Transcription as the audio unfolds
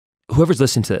whoever's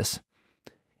listening to this,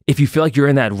 if you feel like you're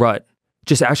in that rut,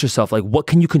 just ask yourself, like, what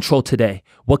can you control today?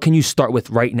 What can you start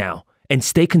with right now? And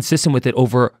stay consistent with it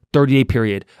over a 30-day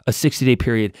period, a 60-day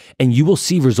period, and you will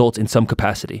see results in some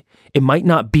capacity. It might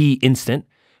not be instant.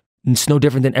 It's no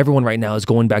different than everyone right now is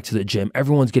going back to the gym.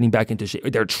 Everyone's getting back into shape.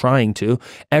 They're trying to.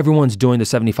 Everyone's doing the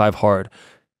 75 hard.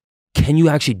 Can you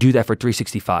actually do that for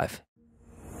 365?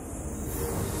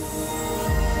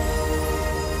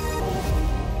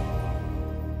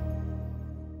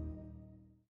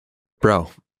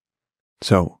 Bro,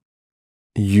 so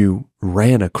you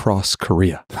ran across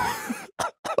Korea.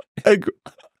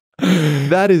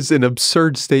 That is an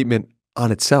absurd statement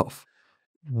on itself.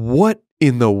 What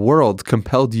in the world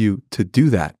compelled you to do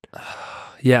that?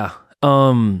 Yeah.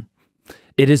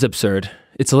 It is absurd.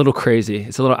 It's a little crazy.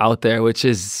 It's a little out there, which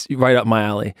is right up my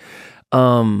alley.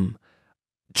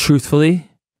 Truthfully,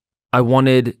 I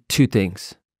wanted two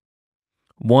things.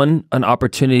 One, an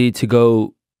opportunity to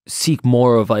go seek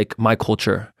more of like my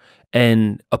culture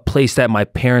and a place that my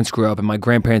parents grew up and my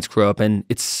grandparents grew up, and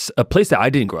it's a place that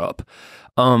I didn't grow up.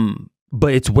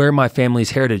 But it's where my family's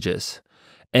heritage is.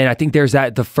 And I think there's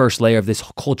the first layer of this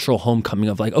cultural homecoming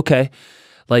of like, okay,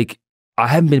 like I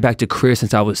haven't been back to Korea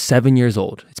since I was 7 years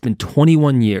old. It's been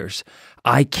 21 years.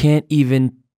 I can't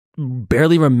even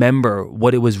barely remember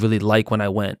what it was really like when I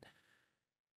went.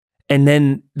 And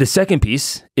then the second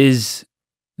piece is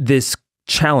this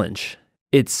challenge.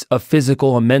 It's a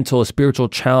physical, a mental, a spiritual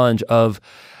challenge of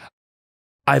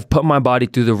I've put my body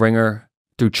through the ringer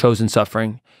through chosen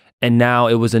suffering. And now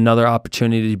it was another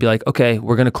opportunity to be like, okay,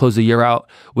 we're going to close the year out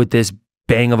with this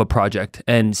bang of a project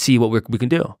and see what we can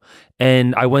do.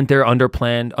 And I went there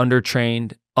underplanned,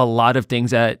 undertrained, a lot of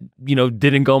things that,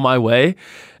 didn't go my way.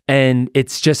 And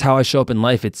it's just how I show up in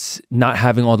life. It's not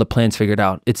having all the plans figured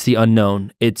out. It's the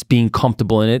unknown. It's being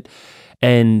comfortable in it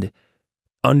and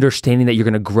understanding that you're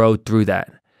going to grow through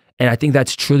that. And I think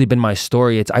that's truly been my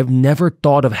story. I've never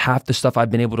thought of half the stuff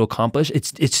I've been able to accomplish.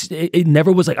 It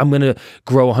never was like, I'm going to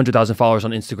grow 100,000 followers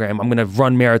on Instagram. I'm going to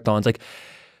run marathons. Like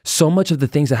so much of the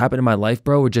things that happened in my life,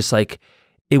 bro, were just like,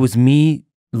 it was me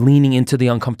leaning into the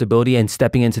uncomfortability and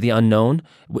stepping into the unknown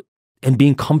and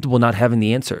being comfortable not having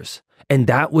the answers. And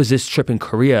that was this trip in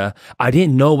Korea. I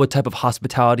didn't know what type of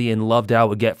hospitality and love that I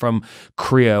would get from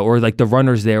Korea or like the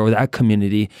runners there or that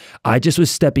community. I just was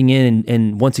stepping in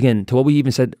and once again, to what we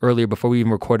even said earlier before we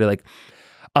even recorded, like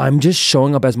I'm just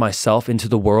showing up as myself into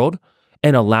the world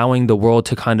and allowing the world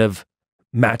to kind of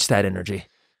match that energy.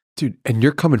 Dude, and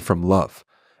you're coming from love.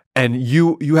 And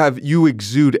you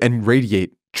exude and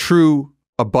radiate true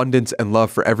abundance and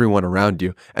love for everyone around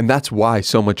you. And that's why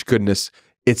so much goodness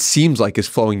it seems like is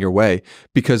flowing your way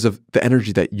because of the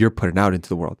energy that you're putting out into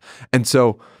the world. And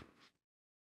so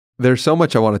there's so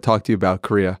much I want to talk to you about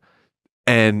Korea.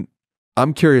 And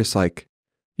I'm curious, like,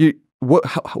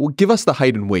 give us the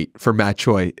height and weight for Matt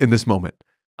Choi in this moment.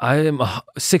 I am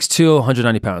 6'2",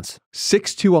 190 pounds.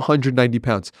 6'2", 190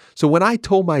 pounds. So when I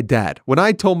told my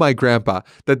grandpa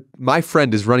that my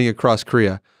friend is running across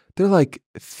Korea, they're like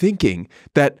thinking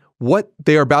that what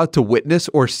they're about to witness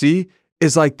or see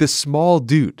is like this small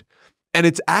dude. And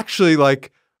it's actually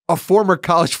like a former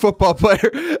college football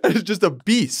player and it's just a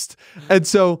beast. And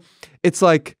so it's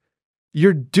like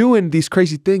you're doing these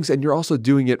crazy things and you're also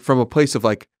doing it from a place of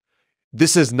like,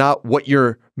 this is not what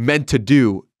you're meant to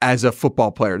do as a football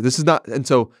player. This is not, and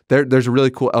so there's a really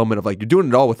cool element of like, you're doing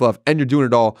it all with love and you're doing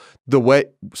it all the way,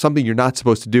 something you're not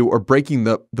supposed to do or breaking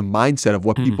the mindset of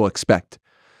what people expect.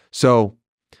 So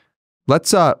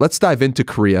let's dive into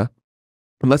Korea.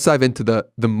 And let's dive into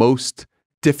the most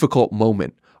difficult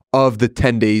moment of the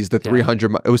 10 days, the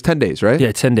 300 It was 10 days, right?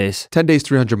 Yeah, 10 days. 10 days,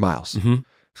 300 miles. Mm-hmm.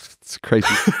 It's a crazy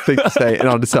thing to say in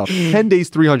on itself. 10 days,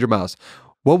 300 miles.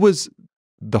 What was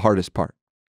the hardest part?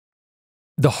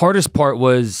 The hardest part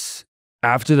was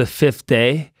after the 5th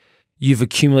day, you've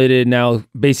accumulated now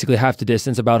basically half the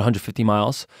distance, about 150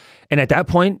 miles. And at that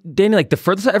point, Danny, like the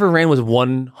furthest I ever ran was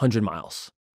 100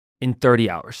 miles in 30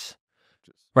 hours.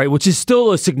 Right, which is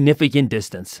still a significant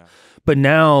distance. Yeah. But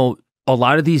now a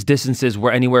lot of these distances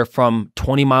were anywhere from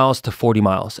 20 miles to 40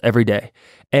 miles every day.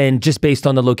 And just based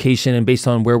on the location and based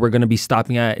on where we're going to be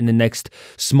stopping at in the next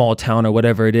small town or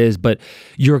whatever it is, but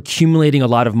you're accumulating a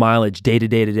lot of mileage day to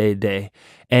day to day to day.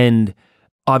 And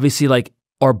obviously like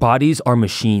our bodies are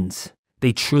machines.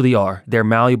 They truly are. They're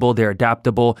malleable, they're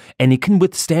adaptable, and it can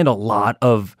withstand a lot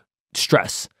of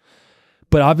stress.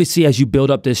 But obviously, as you build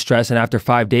up this stress, and after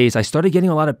 5 days, I started getting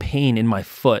a lot of pain in my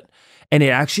foot. And it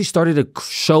actually started to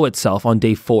show itself on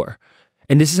day 4.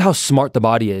 And this is how smart the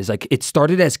body is. Like it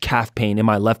started as calf pain in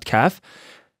my left calf.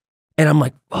 And I'm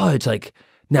like, oh, it's like,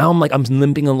 Now I'm like, I'm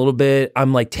limping a little bit.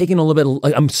 I'm like taking a little bit,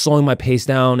 like I'm slowing my pace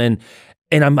down, and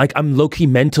I'm like, I'm low key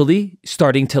mentally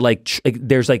starting to like,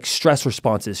 there's like stress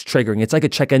responses triggering. It's like a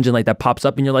check engine light that pops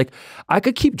up and you're like, I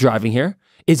could keep driving here.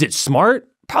 Is it smart?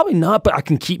 Probably not, but I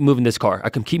can keep moving this car. I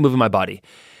can keep moving my body.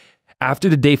 After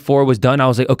the day 4 was done, I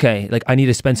was like, okay, like I need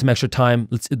to spend some extra time.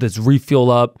 Let's refuel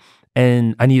up,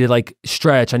 and I need to like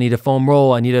stretch. I need a foam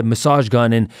roll. I need a massage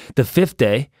gun. And the 5th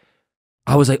day,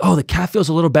 I was like, oh, the calf feels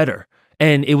a little better.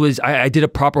 And it was, I did a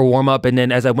proper warm up. And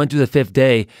then as I went through the 5th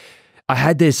day, I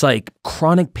had this like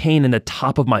chronic pain in the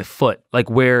top of my foot, like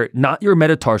where not your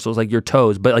metatarsals, like your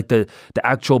toes, but like the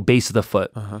actual base of the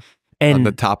foot. And on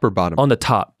the top or bottom? On the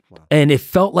top. Wow. And it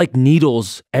felt like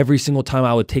needles every single time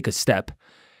I would take a step.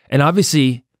 And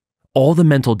obviously all the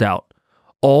mental doubt,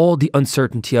 all the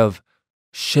uncertainty of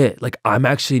shit, like I'm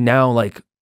actually now like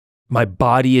my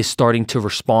body is starting to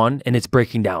respond and it's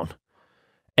breaking down.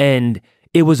 And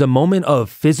it was a moment of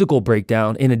physical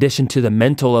breakdown in addition to the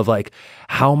mental of like,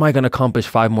 how am I going to accomplish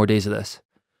 5 more days of this?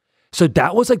 So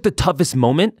that was like the toughest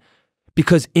moment,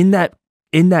 because in that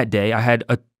day, I had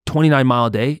a 29-mile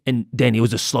day, and Danny, it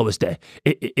was the slowest day.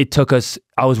 It took us,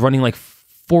 I was running like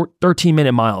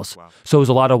 13-minute miles. Wow. So it was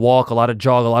a lot of walk, a lot of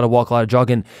jog, a lot of walk, a lot of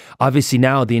jog. And obviously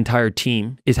now the entire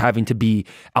team is having to be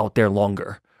out there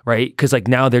longer. Right? Because like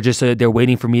now they're just they're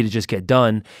waiting for me to just get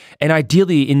done. And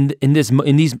ideally in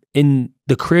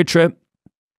the career trip,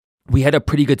 we had a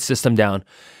pretty good system down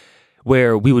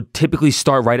where we would typically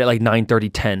start right at like 9:30,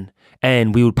 10,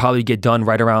 and we would probably get done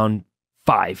right around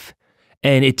 5.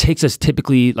 And it takes us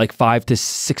typically like 5 to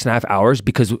 6.5 hours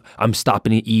because I'm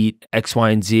stopping to eat X,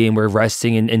 Y, and Z, and we're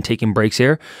resting and taking breaks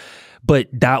here. But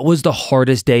that was the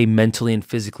hardest day mentally and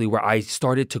physically, where I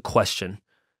started to question,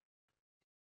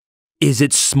 is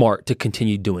it smart to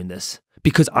continue doing this?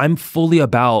 Because I'm fully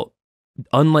about,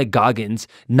 unlike Goggins,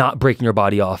 not breaking your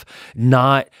body off,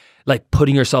 not like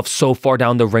putting yourself so far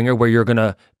down the ringer where you're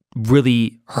gonna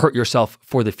really hurt yourself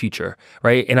for the future,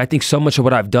 right? And I think so much of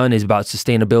what I've done is about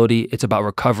sustainability. It's about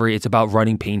recovery. It's about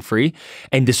running pain-free.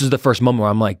 And this was the first moment where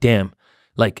I'm like, damn,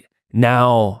 like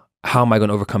now how am I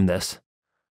gonna overcome this?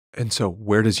 And so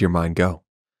where does your mind go?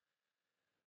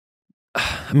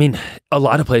 I mean, a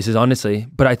lot of places, honestly,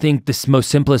 but I think this most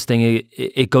simplest thing,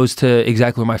 it goes to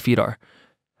exactly where my feet are.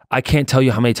 I can't tell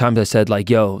you how many times I said like,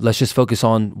 yo, let's just focus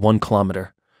on 1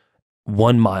 kilometer,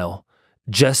 1 mile,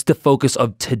 just the focus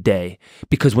of today.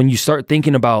 Because when you start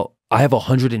thinking about, I have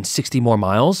 160 more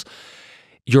miles,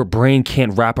 your brain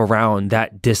can't wrap around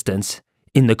that distance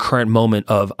in the current moment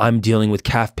of I'm dealing with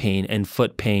calf pain and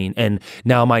foot pain, and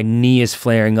now my knee is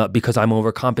flaring up because I'm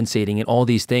overcompensating and all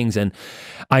these things. And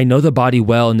I know the body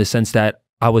well in the sense that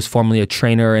I was formerly a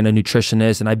trainer and a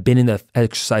nutritionist, and I've been in the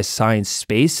exercise science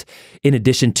space. In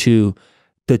addition to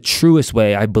the truest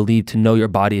way, I believe, to know your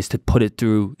body is to put it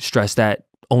through stress that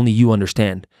only you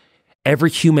understand. Every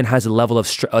human has a level of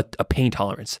a pain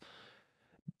tolerance.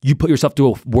 You put yourself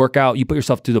through a workout, you put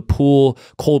yourself through the pool,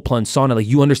 cold plunge, sauna, like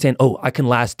you understand, oh, I can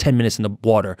last 10 minutes in the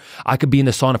water. I could be in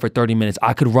the sauna for 30 minutes.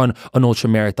 I could run an ultra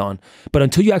marathon. But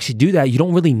until you actually do that, you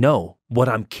don't really know what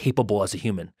I'm capable as a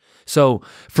human. So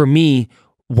for me,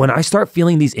 when I start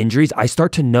feeling these injuries, I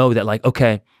start to know that like,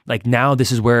 okay, like now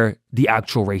this is where the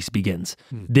actual race begins.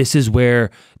 This is where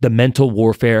the mental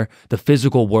warfare, the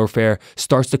physical warfare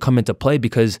starts to come into play,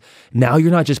 because now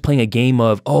you're not just playing a game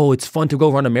of, oh, it's fun to go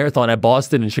run a marathon at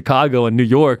Boston and Chicago and New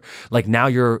York. Like now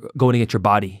you're going against your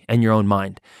body and your own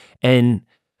mind. And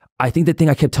I think the thing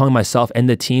I kept telling myself and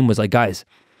the team was like, guys,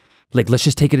 like let's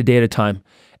just take it a day at a time.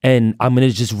 And I'm going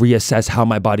to just reassess how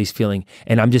my body's feeling.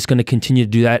 And I'm just going to continue to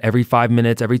do that every 5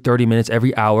 minutes, every 30 minutes,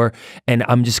 every hour. And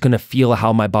I'm just going to feel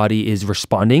how my body is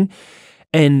responding.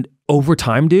 And over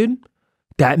time, dude,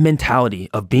 that mentality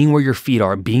of being where your feet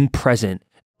are, being present,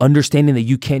 understanding that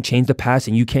you can't change the past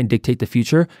and you can't dictate the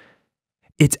future,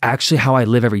 it's actually how I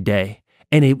live every day.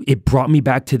 And it brought me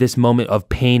back to this moment of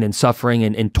pain and suffering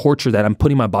and torture that I'm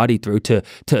putting my body through to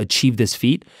achieve this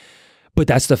feat. But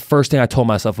that's the first thing I told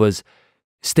myself was,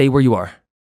 stay where you are,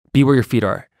 be where your feet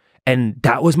are. And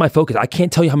that was my focus. I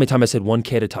can't tell you how many times I said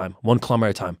 1K at a time, 1 kilometer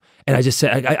at a time. And I just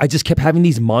said, I just kept having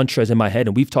these mantras in my head.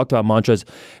 And we've talked about mantras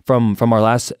from our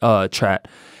last chat.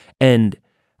 And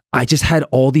I just had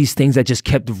all these things that just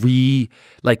kept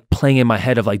playing in my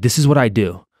head of like, this is what I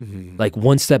do, like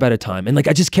 1 step at a time. And like,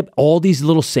 I just kept all these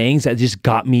little sayings that just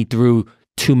got me through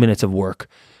 2 minutes of work,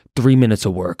 3 minutes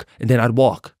of work. And then I'd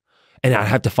walk. And I'd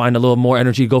have to find a little more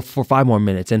energy to go for 5 more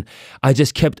minutes. And I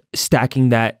just kept stacking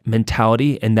that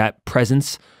mentality and that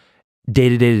presence day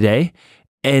to day to day.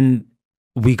 And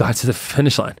we got to the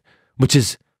finish line, which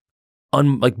is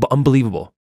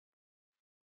unbelievable.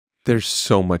 There's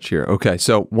so much here. Okay.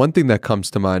 So one thing that comes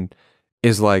to mind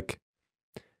is like,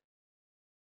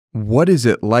 what is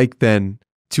it like then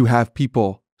to have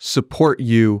people support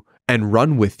you and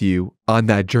run with you on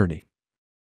that journey?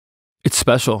 It's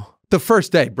special. The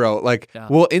first day, bro. Like, Yeah.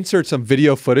 we'll insert some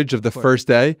video footage of the first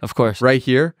day Of course. right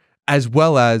here, as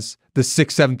well as the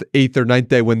 6th, 7th, 8th, or 9th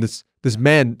day when this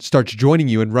man starts joining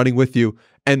you and running with you.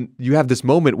 And you have this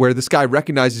moment where this guy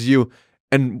recognizes you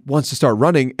and wants to start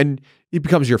running, and he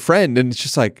becomes your friend. And it's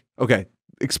just like, okay,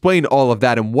 explain all of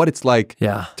that and what it's like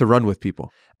to run with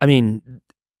people. I mean,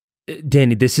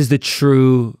 Danny, this is the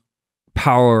true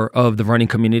power of the running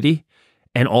community,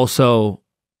 and also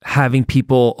having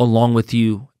people along with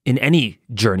you in any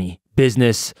journey,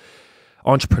 business,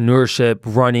 entrepreneurship,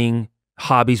 running,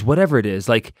 hobbies, whatever it is.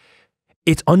 Like,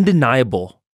 it's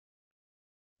undeniable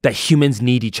that humans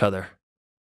need each other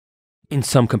in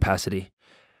some capacity.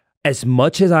 As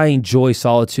much as I enjoy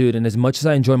solitude and as much as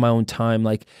I enjoy my own time,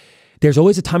 like, there's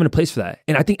always a time and a place for that.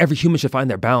 And I think every human should find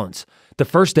their balance. The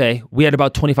first day, we had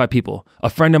about 25 people. A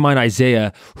friend of mine,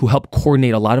 Isaiah, who helped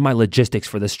coordinate a lot of my logistics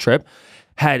for this trip,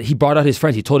 he brought out his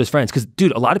friends. He told his friends, because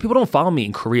dude, a lot of people don't follow me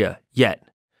in Korea yet.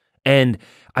 And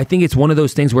I think it's one of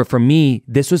those things where for me,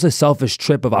 this was a selfish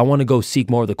trip of I want to go seek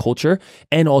more of the culture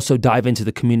and also dive into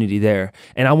the community there.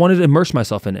 And I wanted to immerse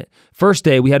myself in it. First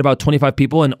day, we had about 25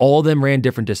 people and all of them ran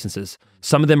different distances.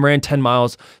 Some of them ran 10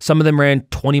 miles. Some of them ran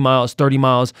 20 miles, 30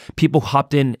 miles. People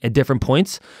hopped in at different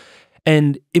points.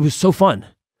 And it was so fun.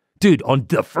 Dude, on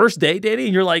the first day, Danny,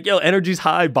 and you're like, yo, energy's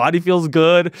high, body feels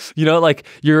good. You know, like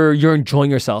you're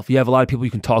enjoying yourself. You have a lot of people you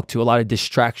can talk to, a lot of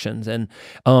distractions. And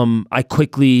I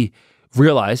quickly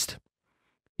realized,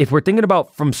 if we're thinking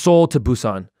about from Seoul to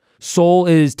Busan, Seoul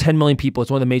is 10 million people.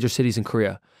 It's one of the major cities in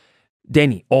Korea.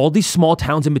 Danny, all these small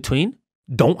towns in between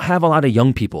don't have a lot of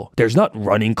young people. There's not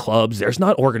running clubs. There's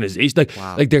not organizations.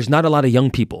 Like there's not a lot of young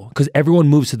people because everyone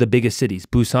moves to the biggest cities,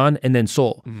 Busan and then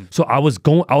Seoul. So I was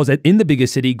in the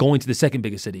biggest city going to the second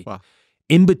biggest city. Wow.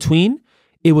 In between,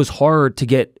 it was hard to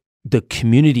get the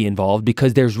community involved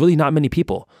because there's really not many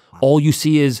people. Wow. All you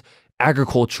see is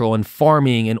agricultural and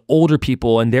farming and older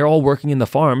people, and they're all working in the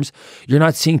farms. You're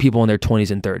not seeing people in their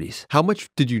 20s and 30s. How much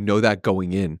did you know that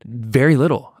going in? Very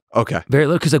little. Okay. Very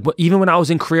little. Because like even when I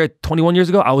was in Korea 21 years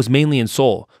ago, I was mainly in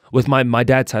Seoul with my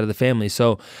dad's side of the family.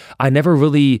 So I never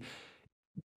really,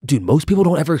 dude, most people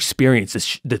don't ever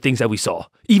experience the things that we saw.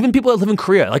 Even people that live in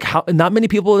Korea, like not many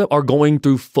people are going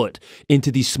through foot into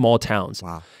these small towns.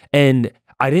 Wow. And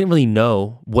I didn't really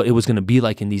know what it was going to be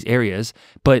like in these areas,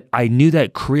 but I knew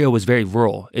that Korea was very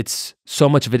rural. It's so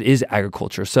much of it is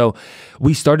agriculture. So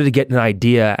we started to get an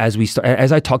idea as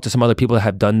I talked to some other people that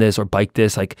have done this or biked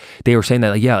this, like they were saying that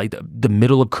like, yeah, like the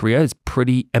middle of Korea is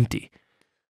pretty empty.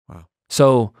 Wow.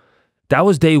 So that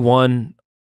was day one.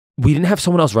 We didn't have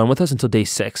someone else run with us until day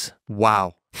 6.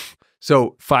 Wow.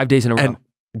 So 5 days in a row. And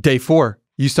day 4,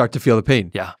 you start to feel the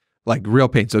pain. Yeah. Like real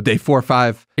pain. So day 4,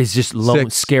 5. It's just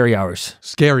scary hours.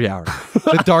 Scary hour.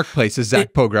 The dark place, as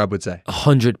Zach Pograb would say.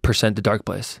 100% the dark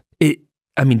place.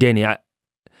 I mean, Danny,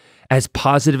 as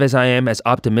positive as I am, as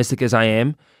optimistic as I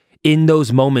am, in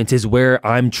those moments is where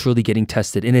I'm truly getting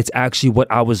tested. And it's actually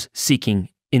what I was seeking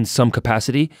in some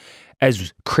capacity.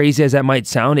 As crazy as that might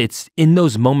sound, it's in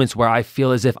those moments where I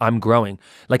feel as if I'm growing.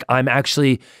 Like I'm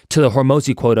actually, to the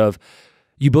Hormozi quote of,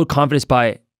 you build confidence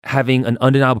by having an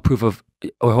undeniable proof of,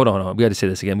 oh, hold on. We got to say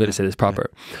this again. We got to say this proper.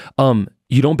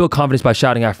 You don't build confidence by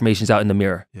shouting affirmations out in the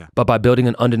mirror, but by building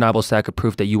an undeniable stack of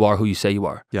proof that you are who you say you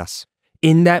are. Yes.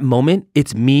 In that moment,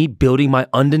 it's me building my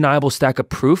undeniable stack of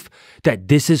proof that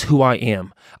this is who I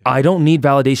am. I don't need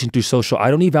validation through social. I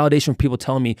don't need validation from people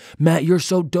telling me, Matt, you're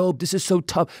so dope. This is so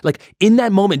tough. Like in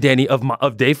that moment, Danny,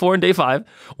 of day 4 and day 5,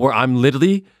 where I'm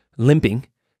literally limping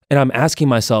and I'm asking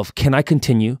myself, can I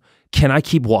continue? Can I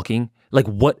keep walking? Like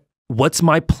what's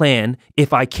my plan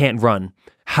if I can't run?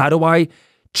 How do I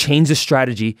change the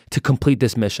strategy to complete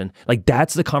this mission? Like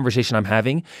that's the conversation I'm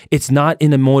having. It's not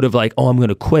in a mode of like, oh, I'm going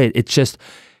to quit. It's just,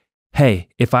 hey,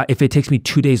 if it takes me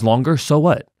 2 days longer, so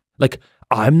what? Like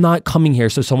I'm not coming here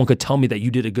so someone could tell me that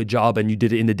you did a good job and you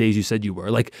did it in the days you said you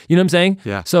were. Like, you know what I'm saying?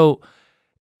 Yeah. So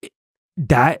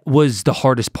that was the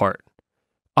hardest part.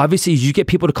 Obviously, you get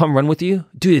people to come run with you.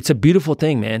 Dude, it's a beautiful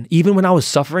thing, man. Even when I was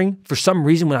suffering, for some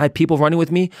reason, when I had people running with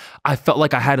me, I felt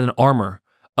like I had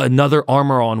another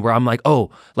armor on where I'm like, oh,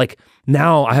 like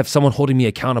now I have someone holding me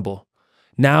accountable.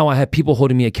 Now I have people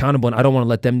holding me accountable and I don't want to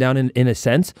let them down in a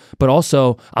sense, but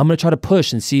also I'm going to try to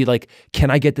push and see like,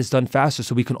 can I get this done faster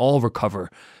so we can all recover?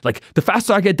 Like the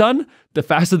faster I get done, the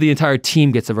faster the entire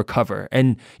team gets to recover.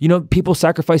 And you know, people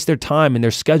sacrifice their time and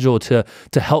their schedule to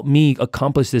help me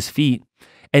accomplish this feat.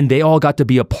 And they all got to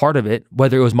be a part of it,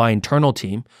 whether it was my internal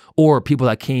team or people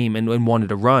that came and wanted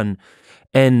to run.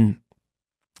 And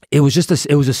it was just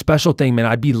it was a special thing, man.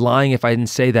 I'd be lying if I didn't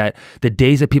say that the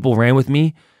days that people ran with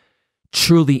me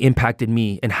truly impacted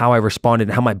me and how I responded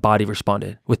and how my body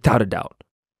responded, without a doubt.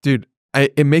 Dude,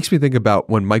 it makes me think about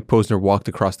when Mike Posner walked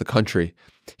across the country.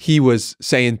 He was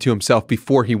saying to himself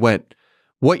before he went,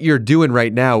 what you're doing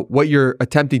right now, what you're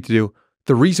attempting to do,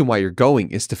 the reason why you're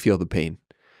going is to feel the pain.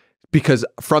 Because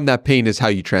from that pain is how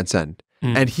you transcend.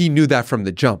 And he knew that from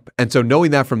the jump. And so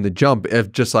knowing that from the jump,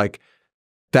 of just like,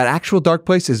 that actual dark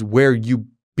place is where you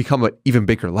become an even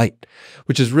bigger light,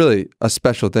 which is really a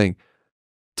special thing.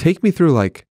 Take me through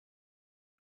like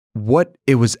what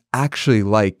it was actually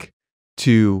like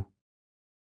to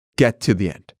get to the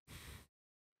end.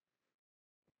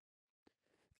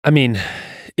 I mean,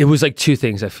 it was like two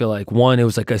things, I feel like. One, it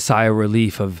was like a sigh of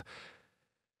relief of,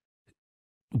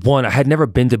 one, I had never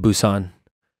been to Busan.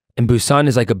 And Busan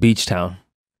is like a beach town.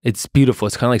 It's beautiful.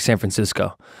 It's kind of like San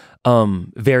Francisco.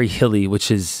 Very hilly,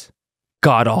 which is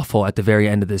god awful at the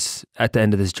end of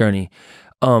this journey.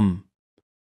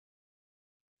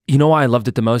 You know why I loved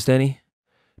it the most, Danny?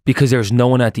 Because there was no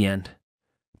one at the end.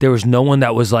 There was no one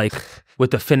that was like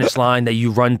with the finish line that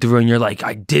you run through and you're like,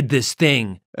 I did this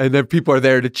thing. And then people are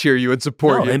there to cheer you and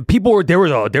support you. And people were there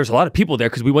was a lot of people there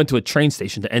because we went to a train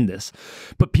station to end this.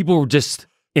 But people were just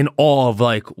in awe of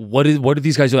like, what are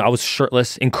these guys doing? I was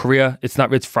shirtless in Korea.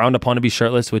 It's frowned upon to be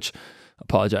shirtless, which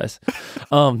apologize.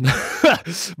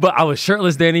 But I was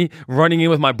shirtless, Danny, running in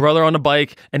with my brother on a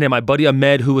bike, and then my buddy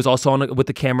Ahmed, who was also with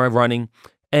the camera running.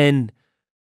 And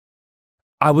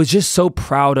I was just so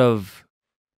proud of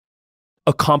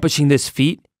accomplishing this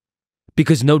feat,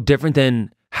 because no different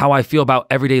than how I feel about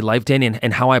everyday life, Danny,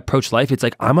 and how I approach life. It's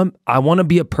like, I want to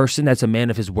be a person that's a man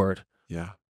of his word.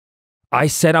 Yeah. I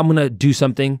said I'm going to do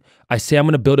something. I say I'm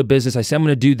going to build a business. I say I'm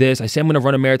going to do this. I say I'm going to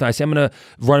run a marathon. I say I'm going to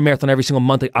run a marathon every single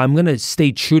month. Like, I'm going to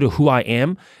stay true to who I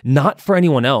am, not for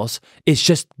anyone else. It's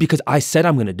just because I said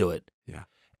I'm going to do it. Yeah.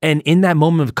 And in that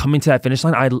moment of coming to that finish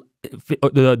line,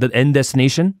 the end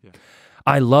destination,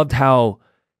 I loved how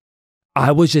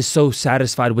I was just so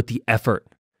satisfied with the effort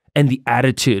and the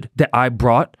attitude that I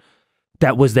brought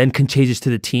that was then contagious to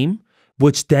the team,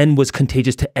 which then was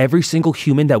contagious to every single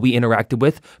human that we interacted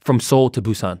with from Seoul to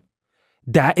Busan.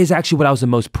 That is actually what I was the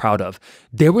most proud of.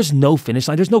 There was no finish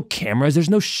line. There's no cameras. There's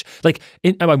no,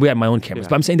 we had my own cameras,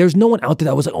 but I'm saying there's no one out there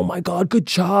that was like, oh my God, good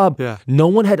job. Yeah. No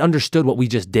one had understood what we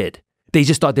just did. They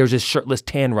just thought there was this shirtless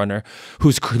tan runner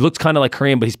who looks kind of like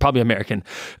Korean, but he's probably American.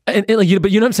 But you know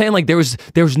what I'm saying? Like there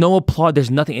was no applaud.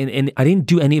 There's nothing. And I didn't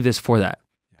do any of this for that.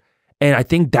 And I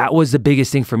think that was the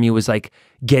biggest thing for me, was like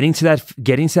getting to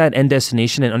that end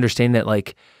destination and understanding that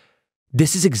like,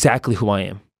 this is exactly who I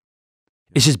am.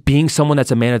 It's just being someone that's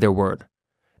a man of their word.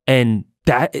 And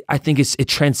that, I think, it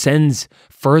transcends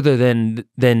further than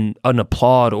an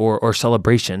applaud or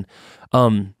celebration.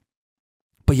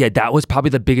 But yeah, that was probably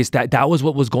the biggest, that was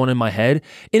what was going in my head.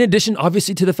 In addition,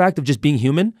 obviously, to the fact of just being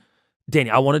human,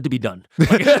 Danny, I wanted to be done.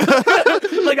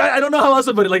 Like, I don't know how else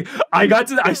to put it. Like,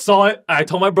 I saw it. I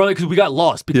told my brother, because we got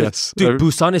lost. Because, dude,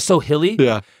 Busan is so hilly.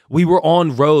 Yeah. We were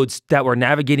on roads that were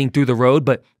navigating through the road,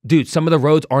 but dude, some of the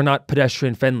roads are not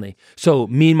pedestrian friendly. So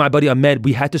me and my buddy Ahmed,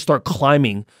 we had to start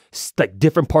climbing like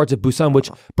different parts of Busan, which,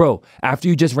 bro, after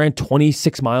you just ran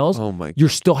 26 miles, you're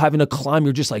still having to climb.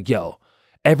 You're just like, yo,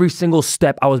 every single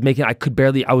step I was making,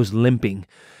 I was limping.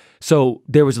 So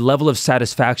there was a level of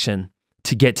satisfaction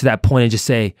to get to that point and just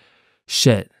say,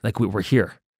 shit, like we're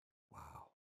here.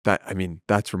 Wow.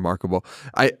 That's remarkable.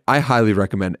 I highly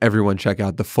recommend everyone check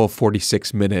out the full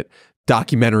 46-minute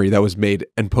documentary that was made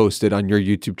and posted on your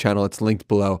YouTube channel. It's linked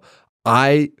below.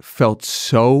 I felt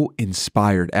so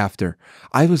inspired after.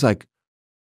 I was like,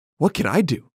 what can I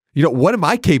do? What am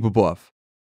I capable of?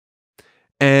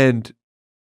 And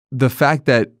the fact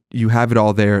that you have it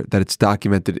all there, that it's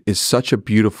documented, is such a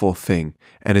beautiful thing.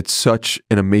 And it's such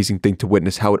an amazing thing to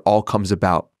witness how it all comes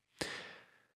about.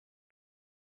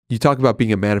 You talk about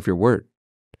being a man of your word.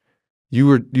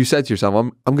 You said to yourself,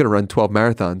 I'm going to run 12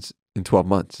 marathons in 12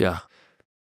 months. Yeah.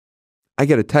 I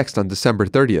get a text on December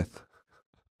 30th.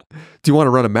 Do you want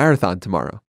to run a marathon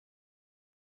tomorrow?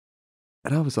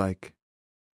 And I was like,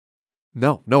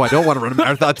 no, I don't want to run a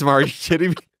marathon tomorrow. Are you kidding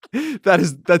me?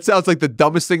 That sounds like the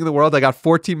dumbest thing in the world. I got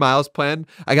 14 miles planned.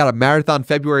 I got a marathon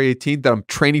February 18th that I'm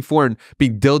training for and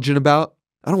being diligent about.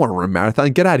 I don't want to run a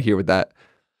marathon. Get out of here with that.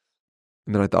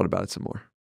 And then I thought about it some more.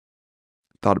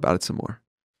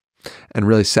 And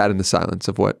really sat in the silence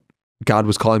of what God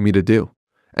was calling me to do.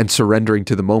 and surrendering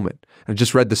to the moment. I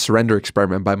just read The Surrender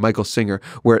Experiment by Michael Singer,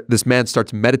 where this man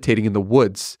starts meditating in the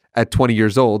woods at 20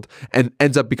 years old and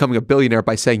ends up becoming a billionaire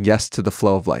by saying yes to the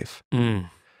flow of life. And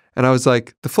I was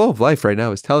like, the flow of life right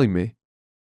now is telling me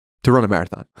to run a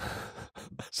marathon.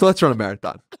 So let's run a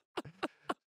marathon.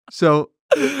 So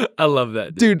I love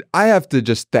that. Dude, I have to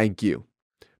just thank you,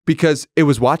 because it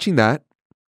was watching that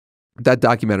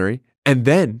documentary and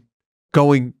then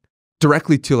going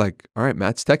directly to like, all right,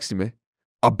 Matt's texting me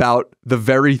about the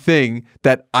very thing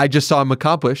that I just saw him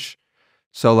accomplish.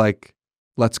 So like,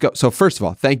 let's go. So first of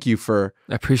all, thank you for...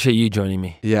 I appreciate you joining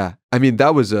me. Yeah. I mean,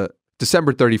 that was a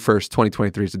December 31st,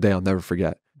 2023 is a day I'll never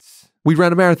forget. We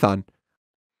ran a marathon.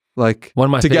 Like one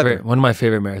of my together.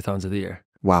 favorite marathons of the year.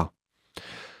 Wow.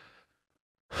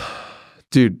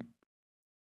 Dude,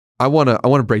 I want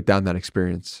to break down that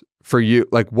experience for you.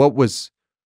 Like what was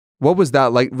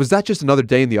that like? Was that just another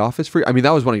day in the office for you? I mean,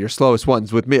 that was one of your slowest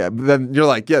ones with me. Then you're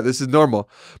like, yeah, this is normal.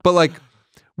 But like,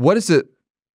 what is it?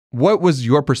 What was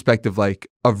your perspective like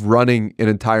of running an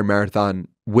entire marathon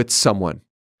with someone?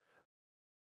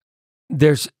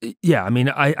 I mean,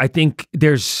 I think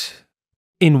there's,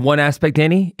 in one aspect,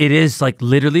 Danny, it is like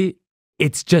literally,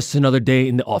 it's just another day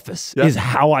in the office is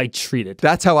how I treat it.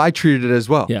 That's how I treated it as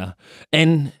well. Yeah.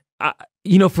 And,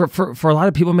 for a lot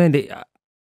of people, man,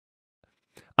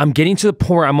 I'm getting to the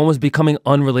point where I'm almost becoming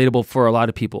unrelatable for a lot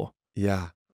of people. Yeah.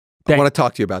 I want to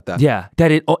talk to you about that. Yeah.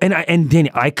 And Danny,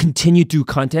 I continue through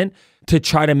content to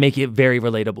try to make it very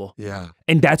relatable. Yeah.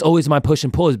 And that's always my push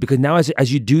and pull, is because now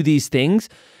as you do these things,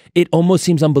 it almost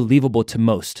seems unbelievable to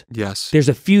most. Yes. There's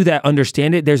a few that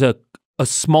understand it. There's a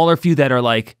smaller few that are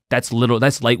like, that's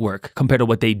light work compared to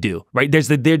what they do, right? That's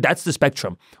the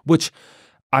spectrum, which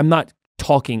I'm not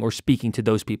talking or speaking to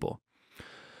those people.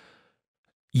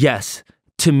 Yes,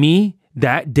 to me,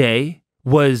 that day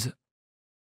was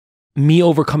me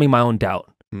overcoming my own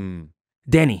doubt.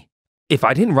 Danny, if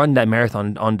I didn't run that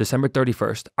marathon on December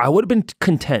 31st, I would have been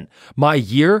content. My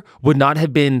year would not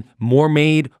have been more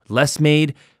made, less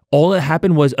made. All that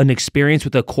happened was an experience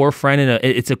with a core friend, and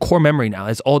it's a core memory now.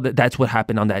 It's all that's what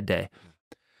happened on that day.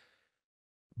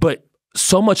 But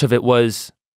so much of it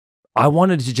was, I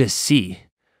wanted to just see.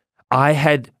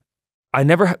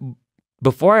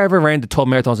 Before I ever ran the 12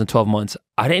 marathons in 12 months,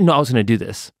 I didn't know I was going to do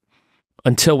this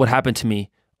until what happened to me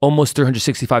almost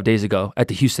 365 days ago at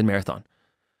the Houston Marathon.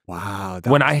 Wow, that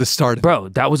was the start. Bro,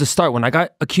 that was the start. When I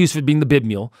got accused for being the bib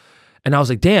mule, and I was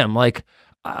like, damn, like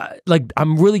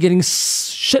I'm really getting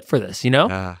shit for this, you know?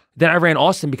 Yeah. Then I ran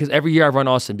Austin, because every year I run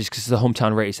Austin because it's a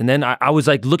hometown race. And then I was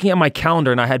like looking at my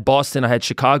calendar, and I had Boston, I had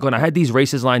Chicago, and I had these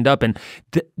races lined up. And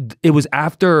it was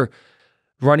after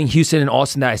running Houston and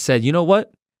Austin that I said, you know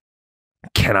what?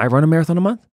 Can I run a marathon a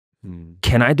month?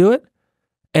 Can I do it?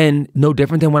 And no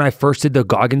different than when I first did the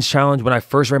Goggins challenge, when I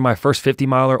first ran my first 50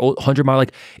 mile or 100 mile,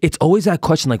 like it's always that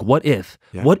question, like, what if?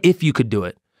 Yeah. What if you could do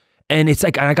it? And it's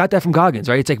like, and I got that from Goggins,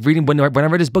 right? It's like reading, when I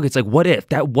read his book, it's like, what if?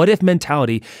 That what if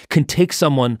mentality can take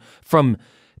someone from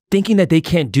thinking that they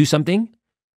can't do something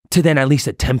to then at least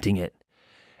attempting it.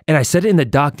 And I said it in the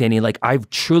doc, Danny, like I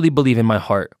truly believe in my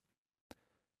heart,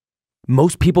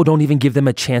 most people don't even give them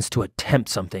a chance to attempt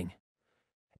something.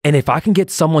 And if I can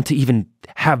get someone to even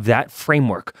have that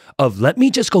framework of, let me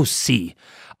just go see.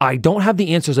 I don't have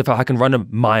the answers if I can run a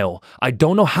mile. I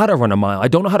don't know how to run a mile. I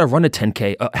don't know how to run a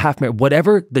 10K, a half marathon,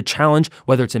 whatever the challenge,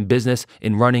 whether it's in business,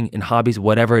 in running, in hobbies,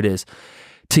 whatever it is,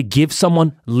 to give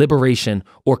someone liberation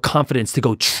or confidence to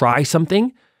go try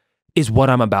something is what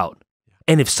I'm about.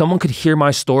 And if someone could hear my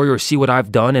story or see what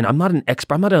I've done, and I'm not an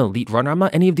expert, I'm not an elite runner, I'm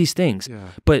not any of these things,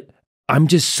 but I'm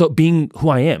just being who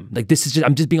I am. Like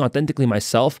I'm just being authentically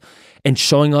myself and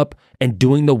showing up and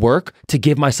doing the work to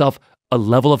give myself a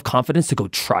level of confidence to go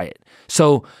try it.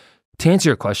 So to answer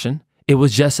your question, it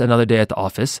was just another day at the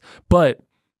office, but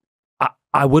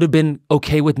I would have been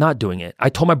okay with not doing it. I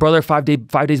told my brother 5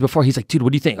 days before, he's like, dude,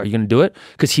 what do you think? Are you going to do it?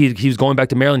 Because he was going back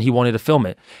to Maryland. He wanted to film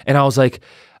it. And I was like,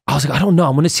 I don't know.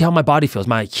 I'm going to see how my body feels.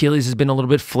 My Achilles has been a little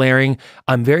bit flaring.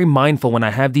 I'm very mindful when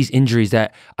I have these injuries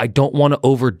that I don't want to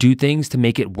overdo things to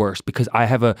make it worse, because I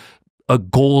have a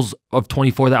goals of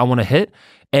 24 that I want to hit.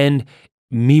 And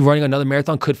me running another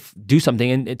marathon could do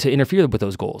something to interfere with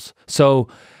those goals. So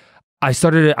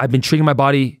I've been treating my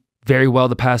body very well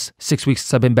the past 6 weeks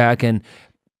since I've been back, and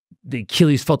the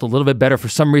Achilles felt a little bit better for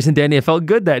some reason, Danny. It felt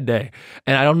good that day.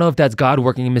 And I don't know if that's God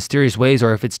working in mysterious ways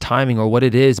or if it's timing or what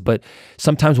it is, but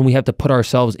sometimes when we have to put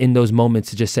ourselves in those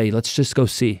moments to just say, let's just go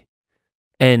see.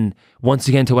 And once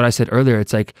again, to what I said earlier,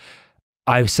 it's like,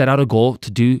 I set out a goal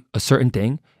to do a certain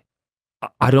thing.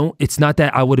 It's not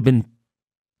that I would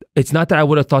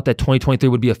have thought that 2023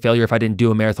 would be a failure if I didn't do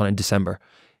a marathon in December.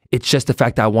 It's just the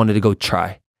fact that I wanted to go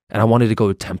try. and I wanted to go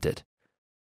attempt it.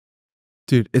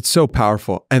 Dude, it's so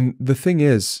powerful. And the thing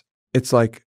is, it's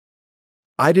like,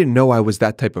 I didn't know I was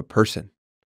that type of person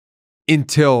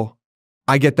until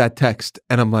I get that text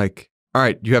and I'm like, all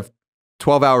right, you have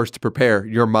 12 hours to prepare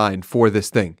your mind for this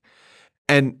thing.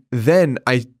 And then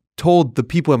I told the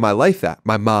people in my life that,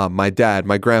 my mom, my dad,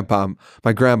 my grandpa,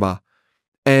 my grandma,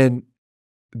 and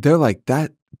they're like,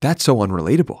 that's so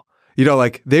unrelatable. You know,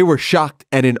 like they were shocked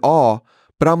and in awe,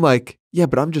 but I'm like, yeah,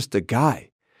 but I'm just a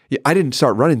guy. Yeah, I didn't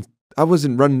start running. I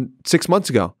wasn't running 6 months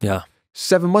ago. Yeah.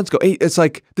 7 months ago. 8. It's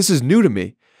like, this is new to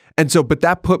me. And so, but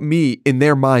that put me in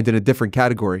their mind in a different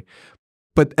category.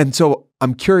 And so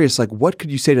I'm curious, like, what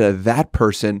could you say to that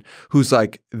person who's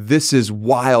like, this is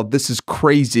wild, this is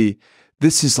crazy,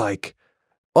 this is like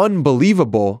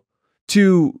unbelievable,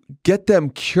 to get them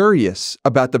curious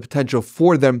about the potential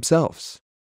for themselves?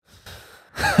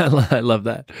 I love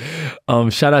that.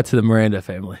 Shout out to the Miranda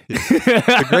family.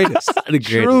 The greatest. The greatest.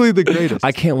 Truly the greatest.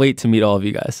 I can't wait to meet all of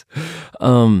you guys.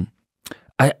 I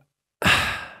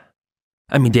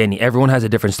mean, Danny, everyone has a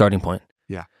different starting point.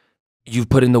 Yeah. You've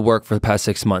put in the work for the past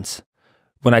 6 months.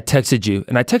 When I texted you,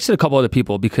 and I texted a couple other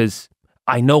people because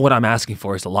I know what I'm asking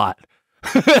for is a lot.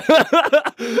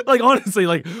 Like, honestly,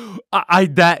 like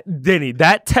Danny,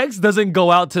 that text doesn't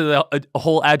go out to a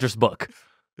whole address book.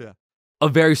 Yeah. A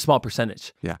very small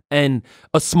percentage. Yeah. And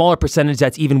a smaller percentage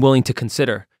that's even willing to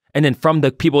consider. And then from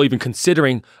the people even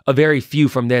considering, a very few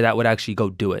from there that would actually go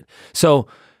do it. So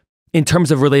in terms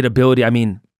of relatability, I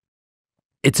mean,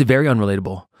 it's very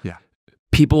unrelatable. Yeah.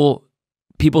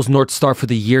 People's North Star for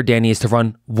the year, Danny, is to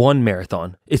run 1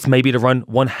 marathon. It's maybe to run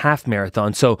 1 half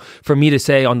marathon. So for me to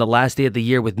say on the last day of the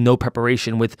year with no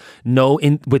preparation, with no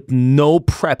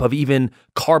prep of even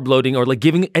carb loading or like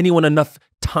giving anyone enough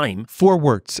time. 4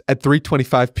 words at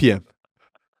 3:25 p.m.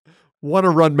 Want to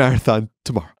run marathon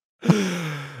tomorrow.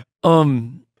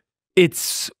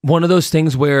 It's one of those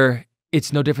things where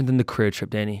it's no different than the career trip,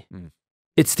 Danny.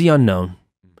 It's the unknown.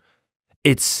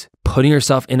 It's putting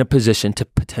yourself in a position to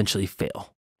potentially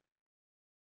fail.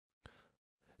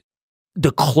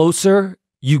 The closer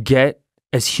you get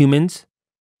as humans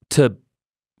to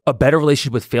a better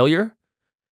relationship with failure,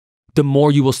 the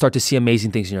more you will start to see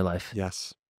amazing things in your life.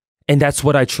 Yes. And that's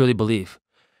what I truly believe.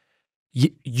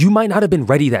 You might not have been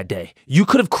ready that day. You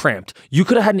could have cramped. You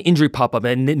could have had an injury pop up,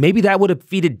 and maybe that would have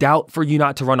feeded doubt for you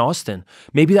not to run Austin.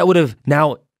 Maybe that would have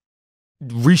now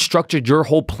restructured your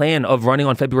whole plan of running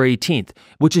on February 18th,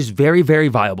 which is very, very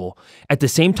viable. At the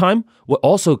same time, what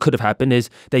also could have happened is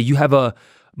that you have a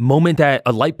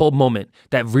light bulb moment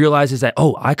that realizes that,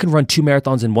 oh, I can run 2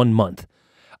 marathons in 1 month.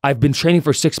 I've been training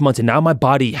for 6 months and now my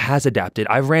body has adapted.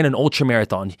 I ran an ultra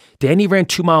marathon. Danny ran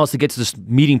 2 miles to get to this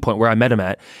meeting point where I met him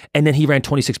at, and then he ran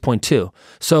 26.2.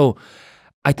 So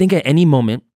I think at any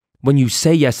moment, when you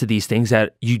say yes to these things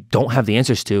that you don't have the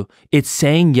answers to, it's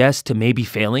saying yes to maybe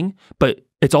failing, but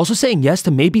it's also saying yes to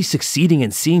maybe succeeding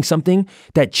and seeing something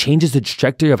that changes the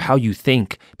trajectory of how you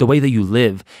think, the way that you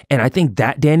live. And I think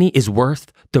that, Danny, is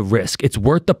worth the risk. It's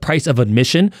worth the price of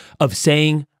admission of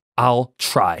saying, I'll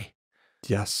try.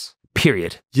 Yes.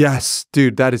 Period. Yes,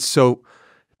 dude, that's so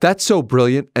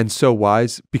brilliant and so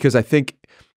wise, because I think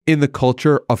in the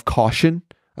culture of caution,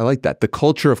 I like that. The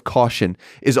culture of caution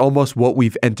is almost what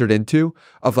we've entered into,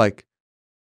 of like,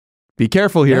 be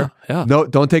careful here. Yeah. No,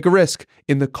 don't take a risk.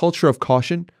 In the culture of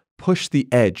caution, push the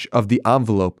edge of the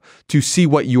envelope to see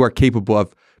what you are capable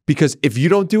of. Because if you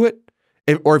don't do it,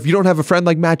 or if you don't have a friend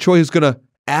like Matt Choi who's going to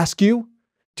ask you,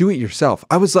 do it yourself.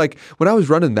 I was like, when I was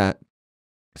running that,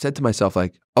 I said to myself,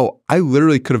 like, oh, I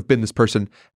literally could have been this person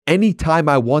anytime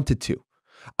I wanted to.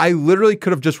 I literally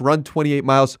could have just run 28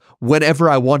 miles whenever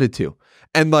I wanted to.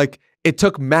 And like, it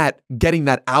took Matt getting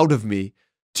that out of me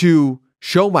to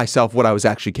show myself what I was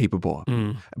actually capable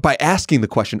of by asking the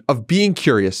question of being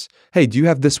curious. Hey, do you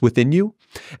have this within you?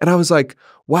 And I was like,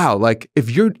 wow, like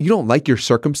if you don't like your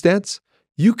circumstance,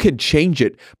 you can change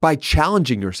it by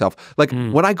challenging yourself. Like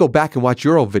when I go back and watch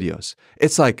your old videos,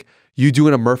 it's like you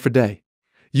doing a Murph a day,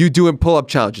 you doing pull-up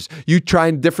challenges, you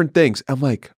trying different things. I'm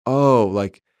like, oh,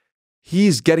 like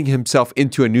he's getting himself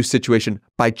into a new situation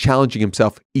by challenging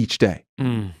himself each day.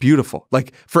 Beautiful.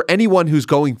 Like for anyone who's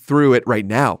going through it right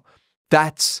now,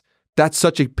 that's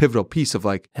such a pivotal piece of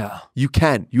like, you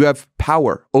have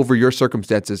power over your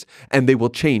circumstances and they will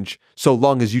change so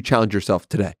long as you challenge yourself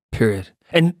today. Period.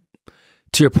 And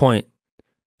to your point,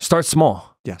 start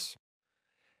small. Yes.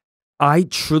 I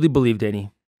truly believe,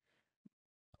 Danny,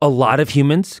 a lot of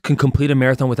humans can complete a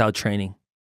marathon without training.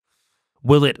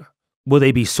 Will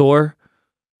they be sore?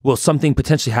 Will something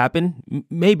potentially happen?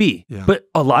 Maybe. Yeah. But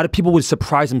a lot of people would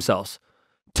surprise themselves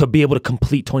to be able to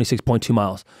complete 26.2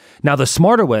 miles. Now, the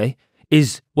smarter way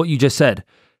is what you just said.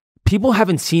 People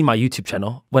haven't seen my YouTube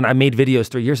channel when I made videos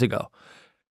 3 years ago.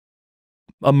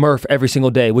 A Murph every single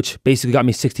day, which basically got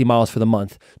me 60 miles for the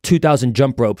month. 2,000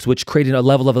 jump ropes, which created a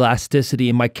level of elasticity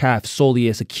in my calf,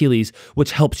 soleus, Achilles,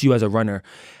 which helps you as a runner.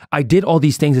 I did all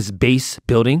these things as base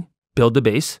building, build the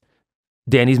base.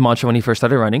 Danny's mantra when he first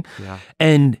started running. Yeah.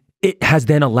 And it has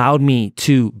then allowed me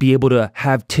to be able to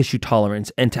have tissue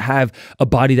tolerance and to have a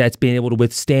body that's been able to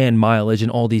withstand mileage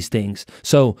and all these things.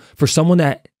 So for someone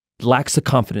that lacks the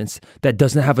confidence, that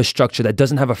doesn't have a structure, that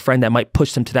doesn't have a friend that might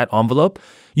push them to that envelope,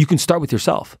 you can start with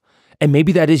yourself. And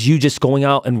maybe that is you just going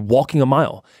out and walking a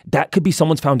mile. That could be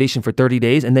someone's foundation for 30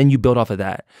 days, and then you build off of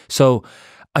that. So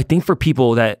I think for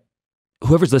people that,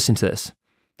 whoever's listening to this,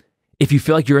 if you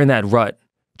feel like you're in that rut,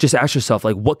 just ask yourself,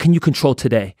 like, what can you control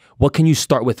today? What can you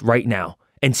start with right now?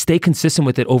 And stay consistent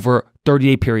with it over a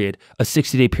 30-day period, a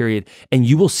 60-day period, and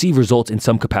you will see results in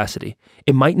some capacity.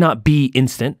 It might not be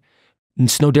instant.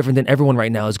 It's no different than everyone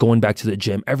right now is going back to the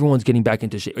gym. Everyone's getting back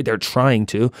into shape. They're trying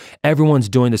to. Everyone's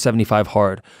doing the 75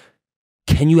 hard.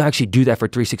 Can you actually do that for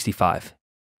 365?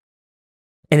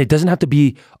 And it doesn't have to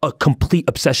be a complete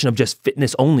obsession of just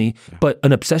fitness only, but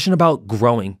an obsession about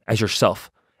growing as yourself.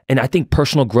 And I think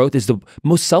personal growth is the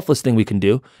most selfless thing we can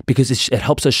do because it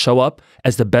helps us show up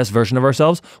as the best version of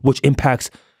ourselves, which impacts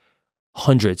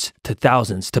hundreds to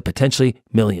thousands to potentially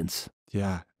millions.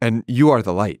 Yeah. And you are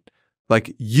the light.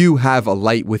 Like, you have a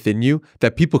light within you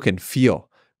that people can feel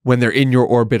when they're in your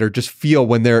orbit or just feel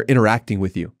when they're interacting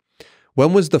with you.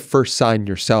 When was the first sign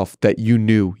yourself that you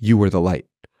knew you were the light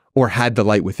or had the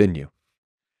light within you?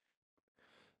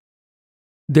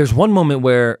 There's one moment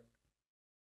where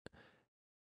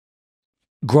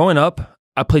growing up,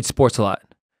 I played sports a lot.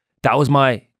 That was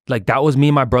that was me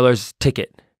and my brother's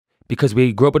ticket because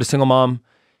we grew up with a single mom.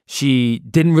 She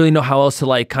didn't really know how else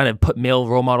to kind of put male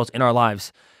role models in our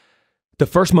lives. The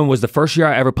first one was the first year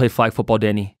I ever played flag football,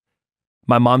 Danny.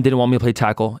 My mom didn't want me to play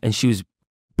tackle, and she was,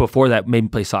 before that, made me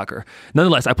play soccer.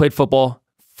 Nonetheless, I played flag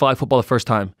football the first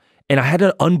time, and I had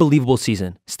an unbelievable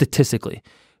season, statistically.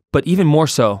 But even more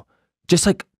so, just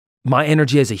like my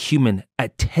energy as a human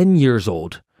at 10 years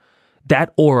old,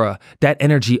 that aura, that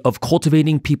energy of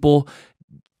cultivating people,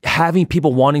 having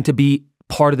people wanting to be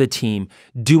part of the team,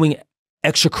 doing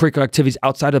extracurricular activities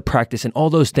outside of practice and all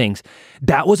those things.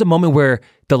 That was a moment where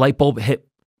the light bulb hit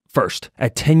first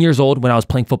at 10 years old when I was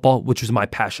playing football, which was my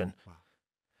passion. Wow.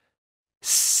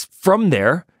 From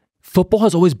there, football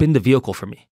has always been the vehicle for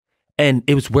me. And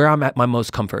it was where I'm at my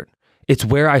most comfort. It's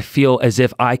where I feel as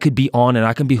if I could be on and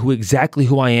I can be exactly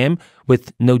who I am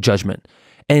with no judgment.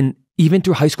 And even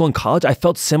through high school and college, I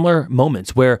felt similar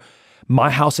moments where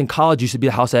my house in college used to be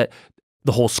the house that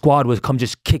the whole squad would come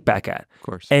just kick back at. Of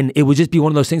course. And it would just be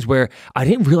one of those things where I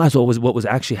didn't realize what was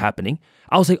actually happening.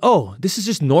 I was like, oh, this is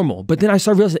just normal. But then I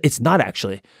started realizing it's not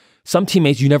actually. Some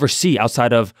teammates you never see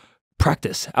outside of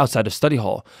practice, outside of study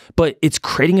hall. But it's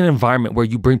creating an environment where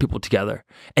you bring people together.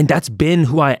 And that's been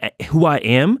who I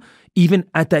am, even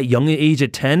at that young age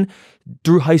at 10,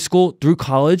 through high school, through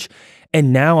college.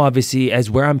 And now, obviously, as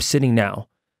where I'm sitting now,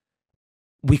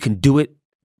 we can do it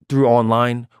through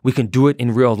online. We can do it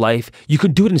in real life. You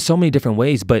can do it in so many different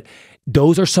ways, but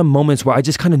those are some moments where I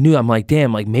just kind of knew, I'm like,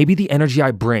 damn, maybe the energy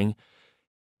I bring,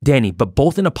 Danny, but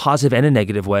both in a positive and a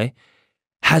negative way,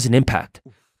 has an impact.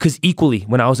 Because equally,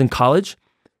 when I was in college,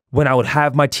 when I would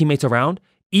have my teammates around,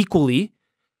 equally,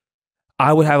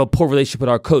 I would have a poor relationship with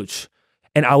our coach.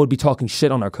 And I would be talking shit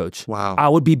on our coach. Wow. I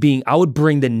would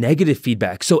bring the negative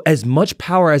feedback. So as much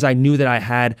power as I knew that I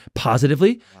had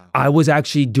positively, wow, I was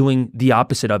actually doing the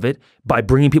opposite of it by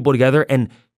bringing people together and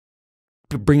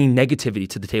bringing negativity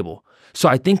to the table. So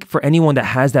I think for anyone that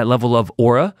has that level of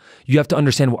aura, you have to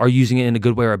understand, are you using it in a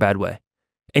good way or a bad way?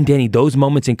 And Danny, those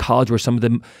moments in college were some of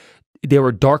them, they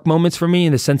were dark moments for me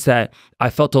in the sense that I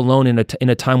felt alone in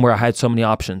a time where I had so many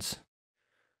options.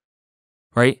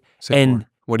 Right? Say more.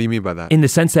 What do you mean by that? In the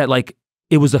sense that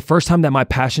it was the first time that my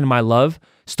passion and my love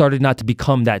started not to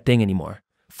become that thing anymore.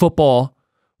 Football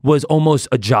was almost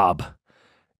a job,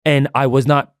 and I was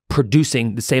not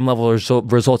producing the same level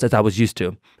of results as I was used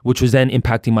to, which was then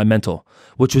impacting my mental,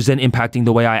 which was then impacting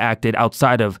the way I acted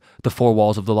outside of the four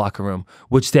walls of the locker room,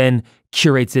 which then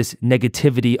curates this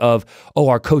negativity of, oh,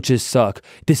 our coaches suck.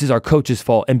 This is our coach's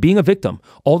fault. And being a victim.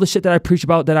 All the shit that I preach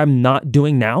about that I'm not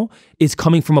doing now is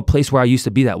coming from a place where I used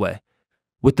to be that way,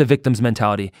 with the victim's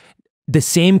mentality. The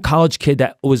same college kid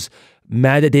that was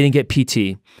mad that they didn't get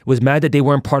PT, was mad that they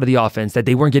weren't part of the offense, that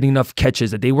they weren't getting enough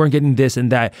catches, that they weren't getting this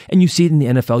and that. And you see it in the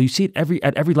NFL. You see it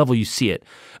at every level, you see it.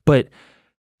 But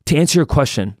to answer your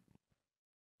question,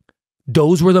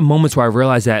 those were the moments where I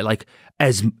realized that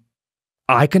as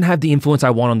I can have the influence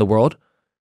I want on the world,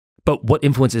 But what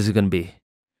influence is it going to be?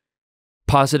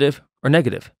 Positive or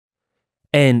negative?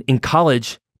 And in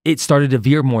college, it started to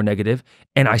veer more negative,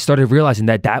 and I started realizing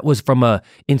that that was from a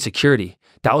insecurity.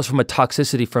 That was from a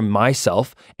toxicity from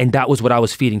myself, and that was what I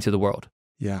was feeding to the world.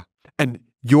 Yeah. And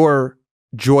your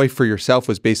joy for yourself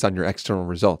was based on your external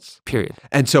results. Period.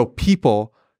 And so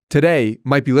people today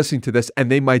might be listening to this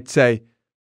and they might say,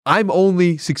 I'm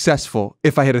only successful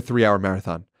if I hit a 3-hour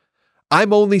marathon.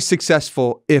 I'm only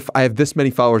successful if I have this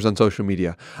many followers on social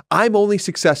media. I'm only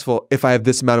successful if I have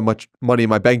this amount of much money in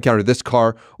my bank account or this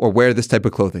car or wear this type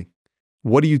of clothing.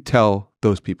 What do you tell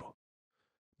those people?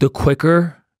 The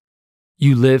quicker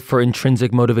you live for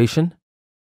intrinsic motivation,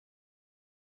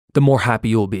 the more happy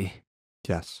you will be.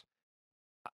 Yes.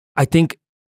 I think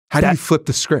How do you flip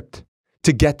the script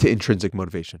to get to intrinsic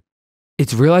motivation?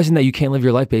 it's realizing that you can't live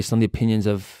your life based on the opinions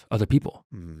of other people.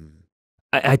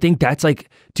 I think that's like,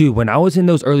 dude, when I was in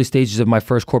those early stages of my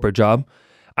first corporate job,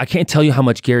 I can't tell you how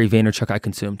much Gary Vaynerchuk I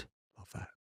consumed. Love that.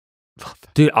 Love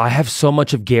that. Dude, I have so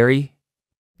much of Gary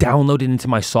downloaded into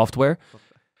my software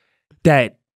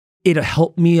that it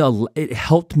helped me. It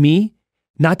helped me.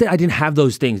 Not that I didn't have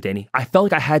those things, Danny. I felt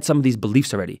like I had some of these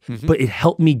beliefs already, but it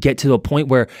helped me get to a point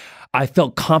where I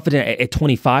felt confident at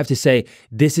 25 to say,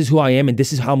 this is who I am and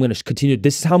this is how I'm going to continue.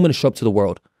 This is how I'm going to show up to the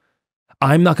world.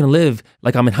 I'm not going to live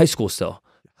like I'm in high school still.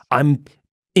 I'm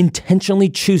intentionally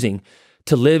choosing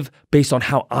to live based on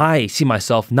how I see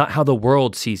myself, not how the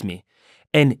world sees me.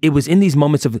 And it was in these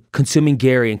moments of consuming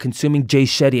Gary and consuming Jay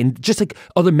Shetty and just like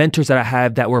other mentors that I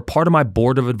have that were part of my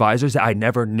board of advisors that I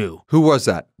never knew. Who was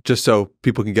that? Just so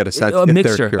people can get a sense. A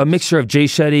mixture of Jay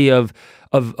Shetty,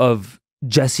 of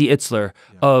Jesse Itzler,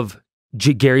 of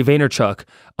Gary Vaynerchuk,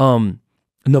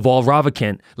 Naval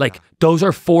Ravikant. Like those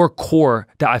are 4 core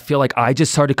that I feel like I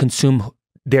just started to consume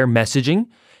their messaging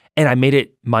and I made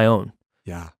it my own.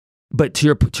 Yeah. But to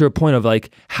your point of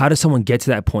like, how does someone get to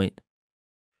that point?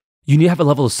 You need to have a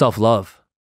level of self-love,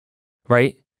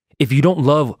 right? If you don't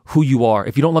love who you are,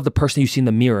 if you don't love the person you see in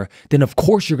the mirror, then of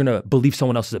course you're going to believe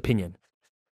someone else's opinion.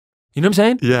 You know what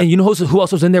I'm saying? Yeah. And you know who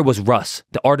else was in there was Russ,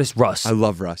 the artist Russ. I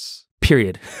love Russ.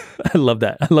 Period. I love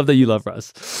that. I love that you love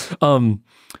Russ.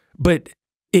 But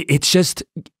it's just,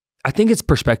 I think it's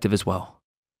perspective as well,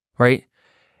 right?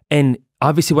 And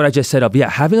obviously what I just said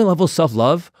having a level of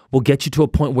self-love will get you to a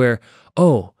point where,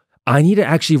 oh, I need to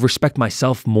actually respect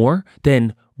myself more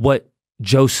than what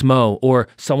Joe Smo or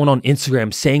someone on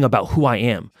Instagram saying about who I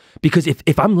am. Because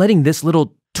if I'm letting this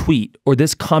little tweet or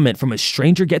this comment from a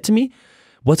stranger get to me,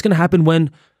 what's going to happen when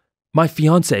my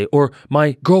fiance or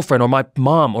my girlfriend or my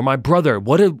mom or my brother,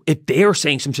 if they're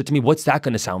saying some shit to me, what's that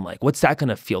going to sound like? What's that going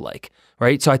to feel like?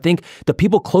 Right? So I think the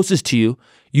people closest to you,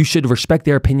 you should respect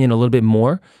their opinion a little bit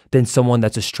more than someone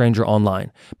that's a stranger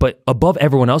online. But above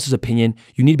everyone else's opinion,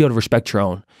 you need to be able to respect your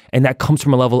own. And that comes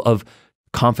from a level of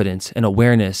confidence and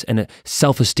awareness and a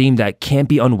self-esteem that can't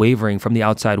be unwavering from the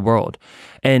outside world.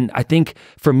 And I think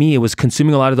for me, it was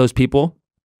consuming a lot of those people.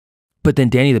 But then,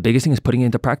 Danny, the biggest thing is putting it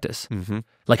into practice.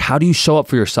 Like, how do you show up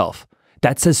for yourself?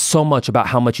 That says so much about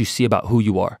how much you see about who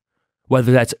you are,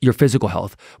 whether that's your physical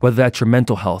health, whether that's your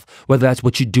mental health, whether that's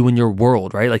what you do in your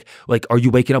world, right? Like, are you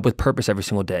waking up with purpose every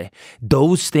single day?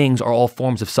 Those things are all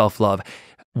forms of self-love.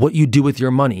 What you do with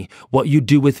your money, what you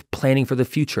do with planning for the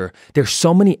future. There's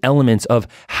so many elements of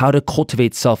how to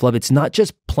cultivate self-love. It's not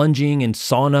just plunging and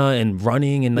sauna and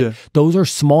running and those are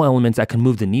small elements that can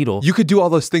move the needle. You could do all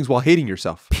those things while hating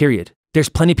yourself. Period. There's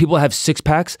plenty of people that have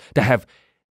 6-packs that have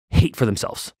hate for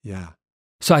themselves. Yeah.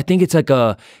 So I think it's like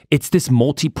it's this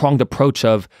multi-pronged approach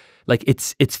of like,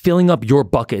 it's filling up your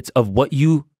buckets of what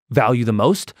you value the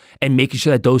most and making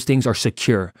sure that those things are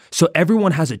secure. So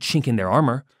everyone has a chink in their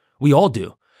armor. We all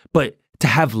do. But to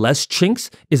have less chinks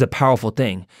is a powerful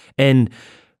thing. And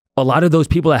a lot of those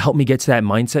people that helped me get to that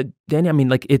mindset, Danny, I mean,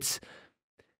 like it's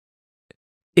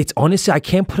honestly, I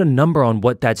can't put a number on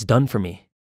what that's done for me.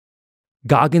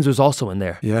 Goggins was also in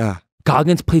there. Yeah.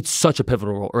 Goggins played such a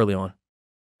pivotal role early on.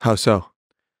 How so?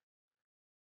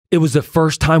 It was the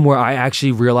first time where I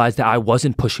actually realized that I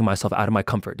wasn't pushing myself out of my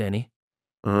comfort, Danny.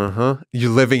 You're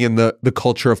living in the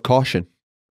culture of caution.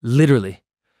 Literally.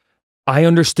 I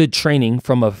understood training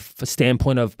from a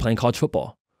standpoint of playing college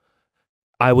football.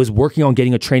 I was working on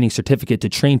getting a training certificate to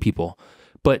train people.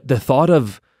 But the thought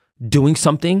of doing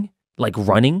something like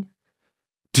running,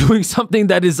 doing something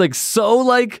that is like so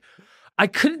like, I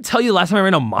couldn't tell you the last time I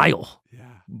ran a mile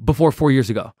before 4 years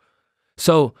ago.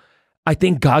 So I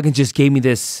think Goggins just gave me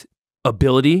this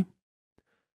ability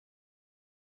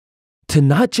to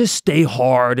not just stay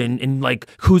hard and like,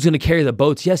 who's going to carry the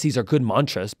boats? Yes, these are good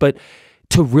mantras, but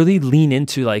to really lean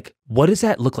into like, what does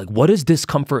that look like? What does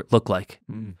discomfort look like?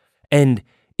 And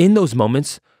in those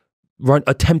moments,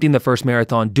 attempting the first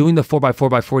marathon, doing the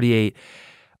 4x4x48,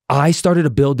 I started to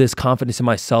build this confidence in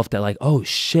myself that like, oh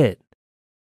shit,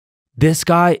 this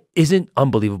guy isn't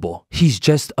unbelievable. He's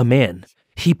just a man.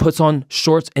 He puts on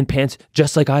shorts and pants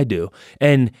just like I do.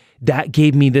 And that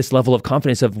gave me this level of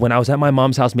confidence of when I was at my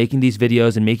mom's house making these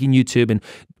videos and making YouTube, and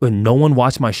when no one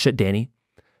watched my shit, Danny,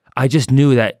 I just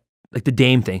knew that, like the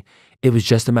Dame thing, it was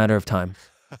just a matter of time.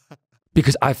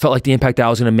 Because I felt like the impact that I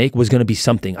was going to make was going to be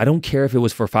something. I don't care if it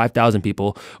was for 5,000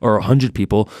 people or 100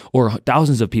 people or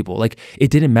thousands of people. Like,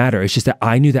 it didn't matter. It's just that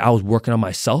I knew that I was working on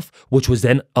myself, which was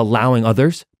then allowing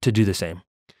others to do the same.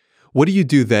 What do you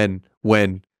do then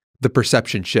when the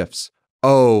perception shifts?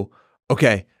 Oh,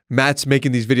 okay, Matt's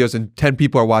making these videos and 10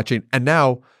 people are watching, and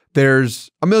now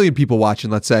there's 1 million people watching,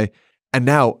 let's say. And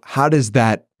now how does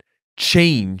that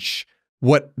change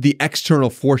what the external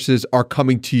forces are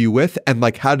coming to you with? And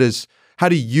like, how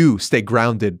do you stay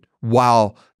grounded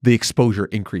while the exposure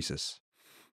increases?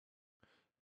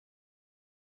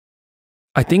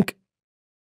 I think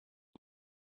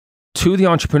two of the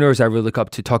entrepreneurs I really look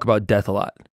up to talk about death a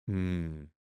lot.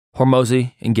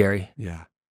 Hormozi and Gary. Yeah.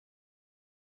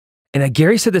 And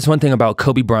Gary said this one thing about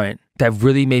Kobe Bryant that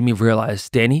really made me realize,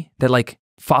 Danny, that like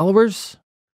followers,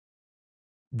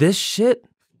 this shit,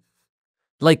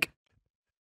 like,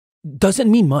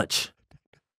 doesn't mean much.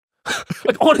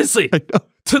 Like, honestly,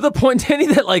 to the point, Danny,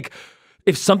 that like,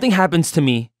 if something happens to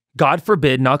me, God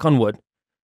forbid, knock on wood,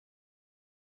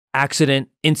 accident,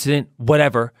 incident,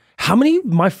 whatever, how many of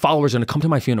my followers are going to come to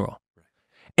my funeral?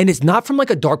 And it's not from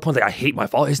like a dark point, like I hate my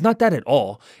followers. It's not that at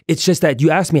all. It's just that you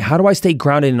ask me, how do I stay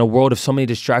grounded in a world of so many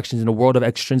distractions, in a world of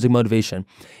extrinsic motivation?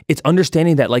 It's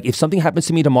understanding that like, if something happens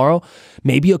to me tomorrow,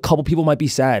 maybe a couple people might be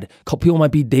sad. A couple people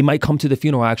they might come to the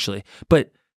funeral actually.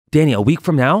 But Danny, a week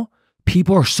from now,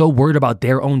 people are so worried about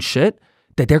their own shit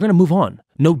that they're going to move on.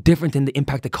 No different than the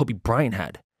impact that Kobe Bryant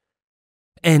had.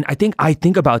 And I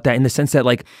think about that in the sense that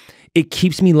like, it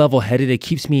keeps me level-headed. It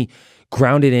keeps me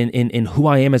grounded in who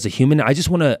I am as a human.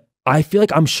 I feel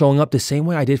like I'm showing up the same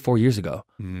way I did 4 years ago.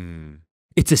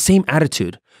 It's the same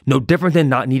attitude. No different than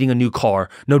not needing a new car.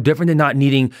 No different than not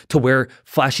needing to wear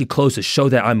flashy clothes to show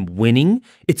that I'm winning.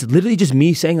 It's literally just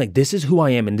me saying like, this is who I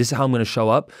am and this is how I'm going to show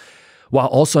up. While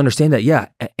also understand that, yeah,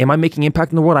 am I making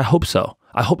impact in the world? I hope so.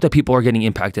 I hope that people are getting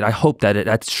impacted. I hope that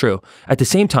that's true. At the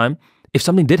same time, if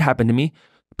something did happen to me,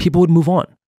 people would move on.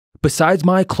 Besides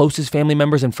my closest family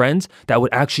members and friends that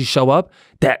would actually show up,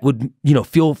 that would,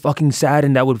 feel fucking sad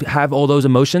and that would have all those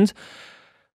emotions.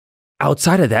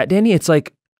 Outside of that, Danny, it's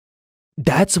like,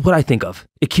 that's what I think of.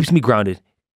 It keeps me grounded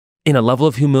in a level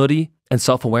of humility and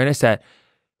self-awareness that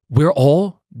we're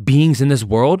all beings in this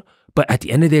world, but at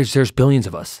the end of the day, there's billions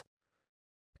of us.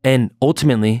 And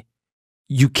ultimately,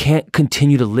 you can't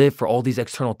continue to live for all these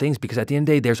external things because at the end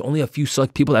of the day, there's only a few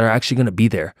select people that are actually going to be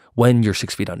there when you're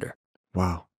 6 feet under.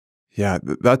 Wow. Yeah,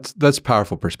 that's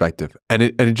powerful perspective. And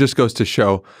it just goes to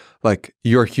show like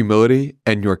your humility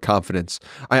and your confidence.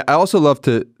 I also love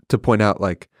to point out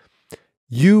like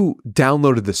you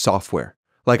downloaded the software.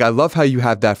 Like I love how you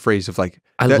have that phrase of like,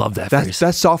 I love that phrase.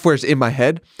 That software's in my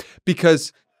head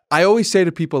because I always say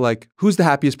to people like, who's the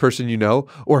happiest person you know?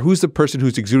 Or who's the person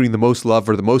who's exuding the most love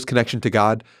or the most connection to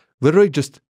God? Literally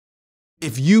just,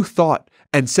 if you thought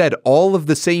and said all of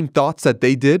the same thoughts that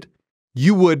they did,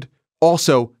 you would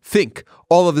also think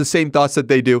all of the same thoughts that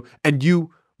they do, and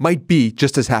you might be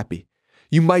just as happy.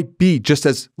 You might be just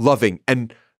as loving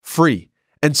and free.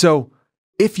 And so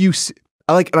if you,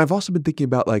 and I've also been thinking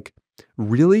about like,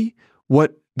 really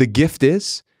what the gift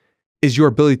is your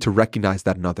ability to recognize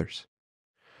that in others.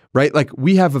 Right? Like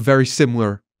we have a very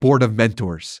similar board of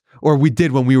mentors, or we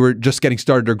did when we were just getting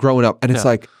started or growing up. And it's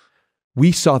like,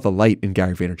 we saw the light in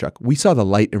Gary Vaynerchuk. We saw the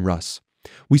light in Russ.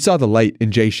 We saw the light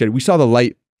in Jay Shetty. We saw the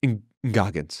light in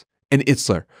Goggins and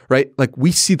Itzler, right? Like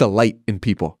we see the light in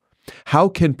people. How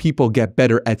can people get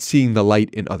better at seeing the light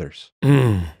in others?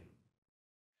 I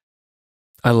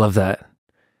love that.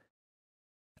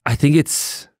 I think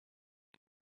it's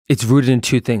rooted in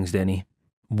two things, Danny.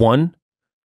 One,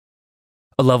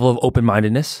 a level of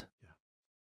open-mindedness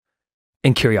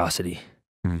and curiosity.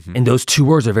 And those two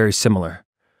words are very similar.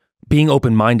 Being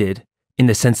open-minded in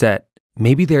the sense that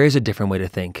maybe there is a different way to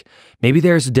think. Maybe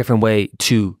there is a different way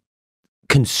to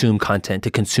consume content,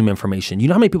 to consume information. You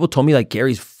know how many people told me like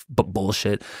Gary's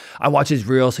bullshit? I watch his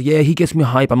reels, so yeah, he gets me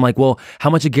hype. I'm like, well,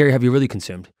 how much of Gary have you really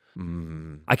consumed?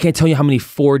 I can't tell you how many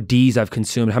 4Ds I've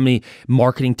consumed, how many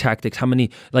marketing tactics, how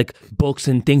many like books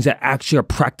and things that actually are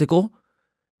practical.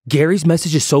 Gary's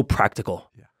message is so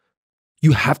practical.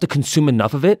 You have to consume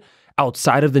enough of it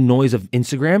outside of the noise of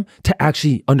Instagram to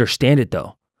actually understand it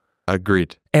though.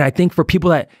 Agreed. And I think for people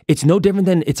that it's no different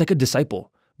than, it's like a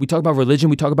disciple. We talk about religion.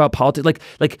 We talk about politics.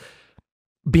 Like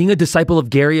being a disciple of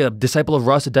Gary, a disciple of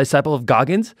Russ, a disciple of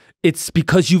Goggins. It's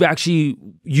because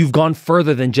you've gone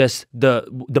further than just the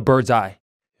bird's eye.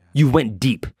 You went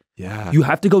deep. Yeah. You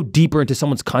have to go deeper into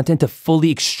someone's content to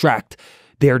fully extract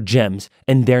their gems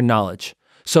and their knowledge.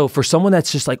 So for someone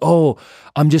that's just like, oh,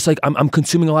 I'm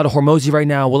consuming a lot of Hormozy right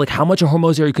now. Well, like how much of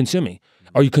Hormozy are you consuming?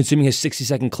 Are you consuming his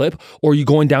 60-second clip, or are you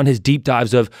going down his deep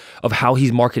dives of how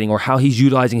he's marketing or how he's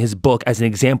utilizing his book as an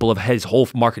example of his whole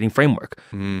marketing framework,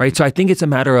 right? So I think it's a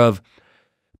matter of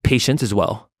patience as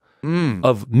well,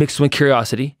 of mixed with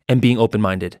curiosity and being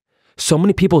open-minded. So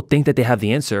many people think that they have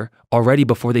the answer already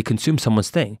before they consume someone's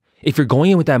thing. If you're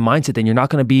going in with that mindset, then you're not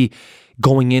going to be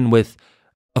going in with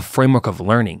a framework of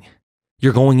learning.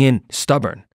 You're going in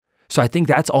stubborn. So I think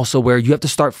that's also where you have to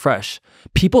start fresh.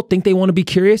 People think they want to be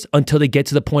curious until they get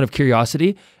to the point of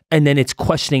curiosity, and then it's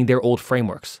questioning their old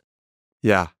frameworks.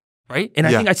 Yeah. Right? And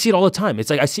I think I see it all the time. It's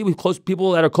like I see with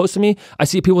people that are close to me, I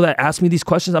see people that ask me these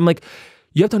questions. I'm like,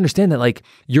 you have to understand that like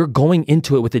you're going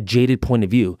into it with a jaded point of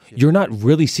view. You're not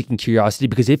really seeking curiosity,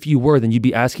 because if you were, then you'd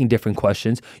be asking different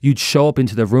questions. You'd show up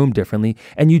into the room differently,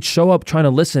 and you'd show up trying to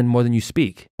listen more than you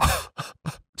speak.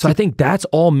 So I think that's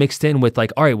all mixed in with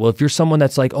like, all right, well, if you're someone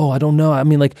that's like, oh, I don't know. I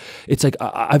mean, like, it's like,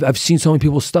 I've seen so many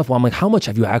people's stuff. Well, I'm like, how much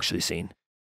have you actually seen?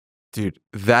 Dude,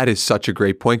 that is such a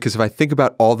great point, because if I think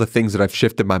about all the things that I've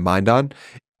shifted my mind on,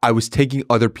 I was taking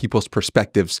other people's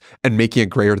perspectives and making it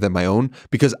greater than my own,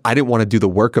 because I didn't want to do the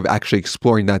work of actually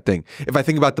exploring that thing. If I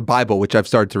think about the Bible, which I've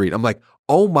started to read, I'm like,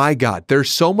 oh my God, there's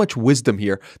so much wisdom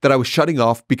here that I was shutting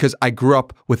off because I grew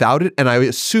up without it. And I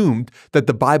assumed that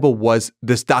the Bible was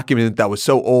this document that was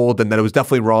so old and that it was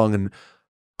definitely wrong. And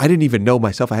I didn't even know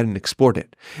myself. I hadn't explored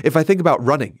it. If I think about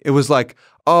running, it was like,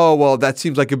 oh, well, that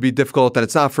seems like it'd be difficult and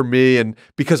it's not for me. And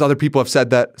because other people have said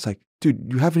that, it's like,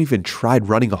 dude, you haven't even tried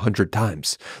running 100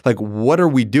 times. Like, what are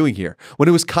we doing here? When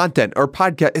it was content or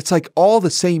podcast, it's like all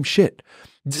the same shit.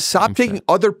 Stop taking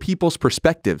other people's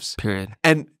perspectives. Period.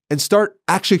 And start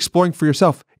actually exploring for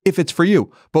yourself if it's for you.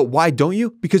 But why don't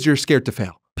you? Because you're scared to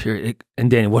fail. Period.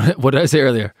 And Danny, what did I say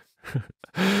earlier?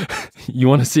 You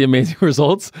want to see amazing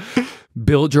results?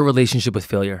 Build your relationship with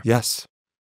failure. Yes.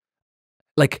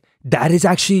 Like that is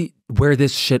actually where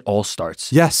this shit all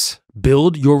starts. Yes.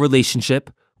 Build your relationship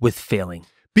with failing.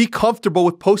 Be comfortable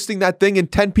with posting that thing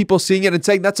and 10 people seeing it and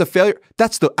saying that's a failure.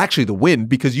 That's actually the win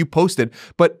because you posted.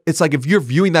 But it's like if you're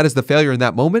viewing that as the failure in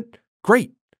that moment,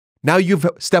 great. Now you've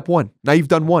step one. Now you've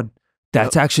done one.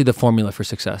 That's actually the formula for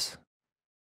success.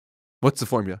 What's the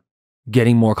formula?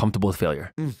 Getting more comfortable with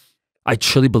failure. I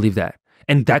truly believe that.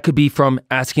 And that could be from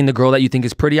asking the girl that you think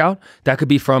is pretty out. That could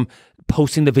be from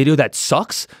posting the video that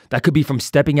sucks. That could be from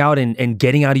stepping out and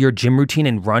getting out of your gym routine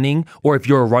and running. Or if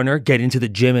you're a runner, get into the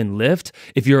gym and lift.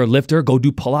 If you're a lifter, go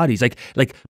do Pilates.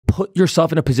 Like put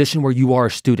yourself in a position where you are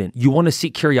a student. You want to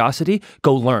seek curiosity,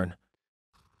 go learn.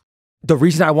 The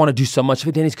reason I want to do so much of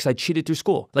it, Danny, is because I cheated through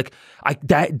school. Like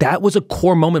that was a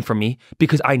core moment for me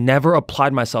because I never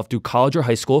applied myself through college or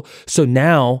high school. So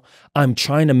now I'm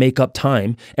trying to make up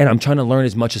time and I'm trying to learn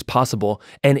as much as possible.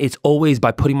 And it's always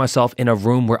by putting myself in a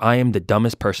room where I am the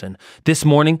dumbest person. This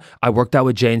morning, I worked out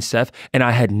with Jay and Steph and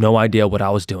I had no idea what I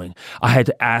was doing. I had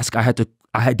to ask,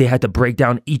 they had to break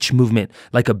down each movement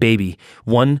like a baby,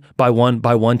 one by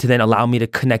one to then allow me to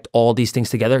connect all these things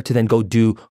together to then go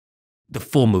do the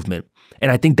full movement.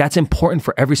 And I think that's important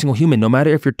for every single human, no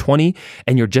matter if you're 20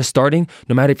 and you're just starting,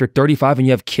 no matter if you're 35 and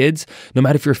you have kids, no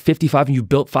matter if you're 55 and you've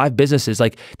built 5 businesses,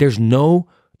 like there's no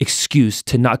excuse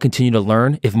to not continue to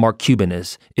learn if Mark Cuban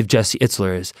is, if Jesse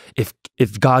Itzler is,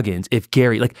 if Goggins, if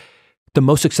Gary, like the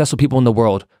most successful people in the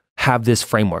world have this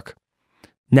framework.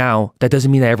 Now, that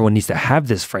doesn't mean that everyone needs to have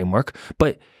this framework,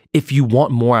 but if you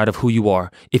want more out of who you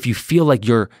are, if you feel like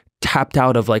you're tapped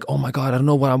out of like, oh my God, I don't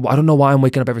know why I'm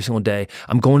waking up every single day.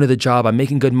 I'm going to the job. I'm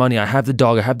making good money. I have the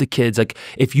dog. I have the kids. Like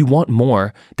if you want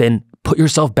more, then put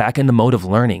yourself back in the mode of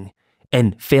learning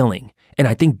and failing. And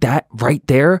I think that right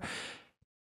there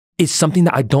is something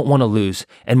that I don't want to lose.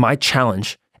 And my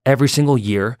challenge every single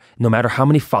year, no matter how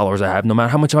many followers I have, no matter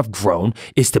how much I've grown,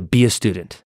 is to be a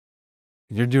student.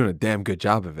 You're doing a damn good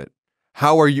job of it.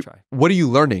 What are you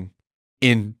learning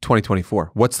in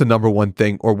 2024? What's the number one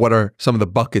thing, or what are some of the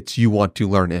buckets you want to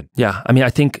learn in? Yeah, I mean,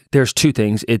 I think there's 2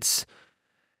 things.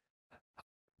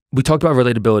 We talked about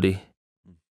relatability.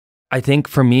 I think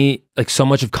for me, like so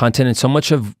much of content and so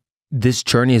much of this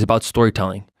journey is about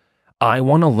storytelling. I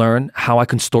want to learn how I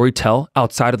can storytell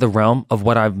outside of the realm of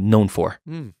what I've known for.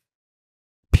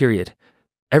 Period.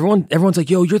 Everyone's like,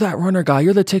 yo, you're that runner guy,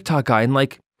 you're the TikTok guy. And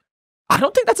like, I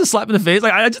don't think that's a slap in the face.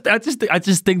 Like I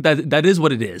just think that is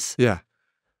what it is. Yeah.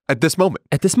 at this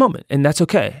moment. And that's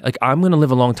okay. Like, I'm going to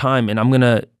live a long time, and I'm going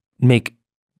to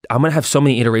have so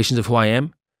many iterations of who I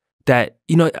am that,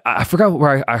 I forgot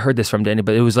where I heard this from, Danny,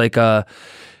 but it was like, as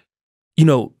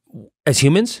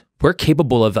humans, we're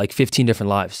capable of like 15 different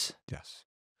lives. Yes.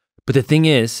 But the thing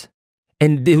is,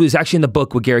 and it was actually in the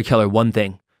book with Gary Keller, One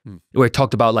Thing, where he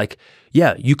talked about like,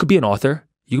 yeah, you could be an author,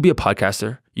 you could be a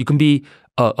podcaster, you can be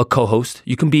a co-host,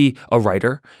 you can be a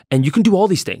writer, and you can do all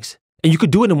these things. And you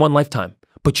could do it in one lifetime,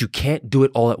 but you can't do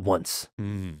it all at once.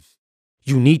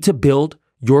 You need to build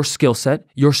your skill set,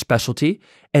 your specialty.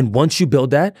 And once you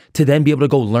build that, to then be able to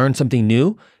go learn something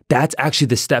new, that's actually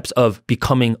the steps of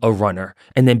becoming a runner,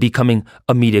 and then becoming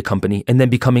a media company, and then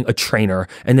becoming a trainer,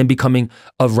 and then becoming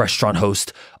a restaurant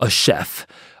host, a chef,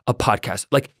 a podcast.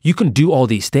 Like, you can do all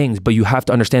these things, but you have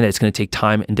to understand that it's going to take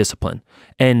time and discipline.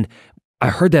 And I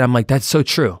heard that, I'm like, that's so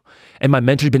true. And my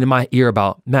mentor's been in my ear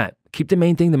about, Matt, keep the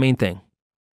main thing the main thing.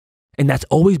 And that's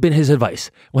always been his advice.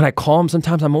 When I call him,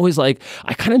 sometimes I'm always like,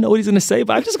 I kind of know what he's going to say,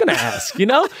 but I'm just going to ask,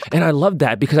 And I love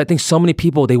that, because I think so many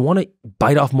people, they want to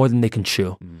bite off more than they can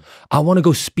chew. I want to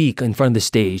go speak in front of the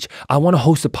stage. I want to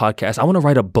host a podcast. I want to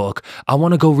write a book. I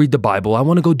want to go read the Bible. I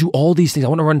want to go do all these things. I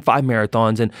want to run 5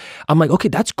 marathons. And I'm like, okay,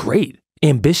 that's great.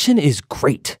 Ambition is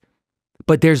great.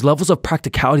 But there's levels of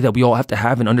practicality that we all have to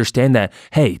have, and understand that,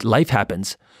 hey, life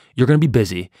happens. You're going to be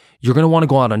busy. You're going to want to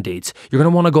go out on dates. You're going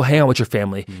to want to go hang out with your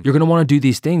family. You're going to want to do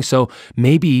these things. So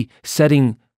maybe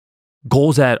setting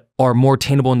goals that are more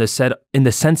attainable in the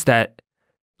sense that,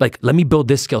 like, let me build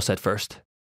this skill set first,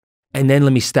 and then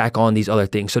let me stack on these other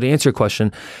things. So to answer your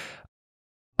question,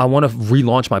 I want to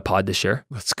relaunch my pod this year.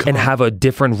 Let's go. And have a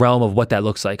different realm of what that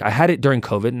looks like. I had it during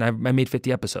COVID, and I made 50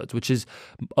 episodes, which is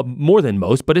more than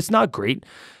most, but it's not great.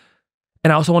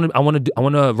 And I also want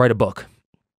to write a book.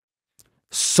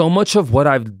 So much of what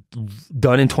I've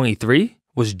done in 23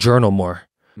 was journal more.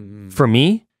 For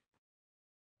me,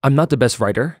 I'm not the best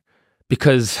writer,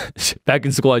 because back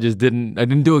in school I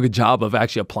didn't do a good job of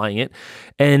actually applying it.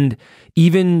 And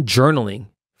even journaling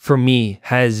for me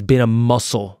has been a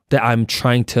muscle that I'm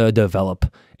trying to develop.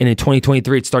 And in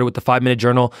 2023, it started with the 5-minute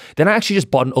journal. Then I actually just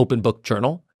bought an open book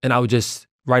journal, and I would just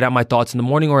write out my thoughts in the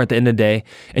morning or at the end of the day,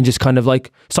 and just kind of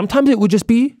like, sometimes it would just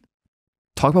be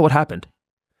talk about what happened.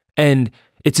 And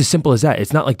it's as simple as that.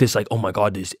 It's not like this, like, oh my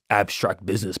God, these abstract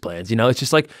business plans. It's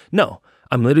just like, no,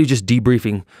 I'm literally just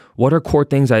debriefing. What are core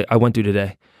things I went through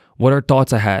today? What are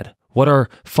thoughts I had? What are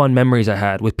fun memories I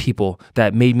had with people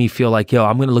that made me feel like, yo,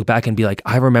 I'm going to look back and be like,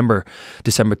 I remember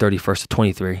December 31st of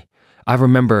 23. I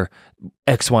remember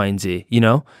X, Y, and Z,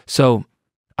 So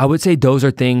I would say those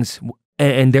are things,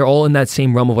 and they're all in that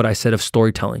same realm of what I said of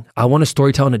storytelling. I want to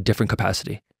storytell in a different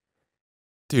capacity.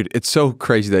 Dude, it's so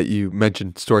crazy that you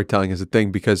mentioned storytelling as a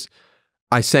thing, because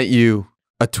I sent you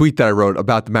a tweet that I wrote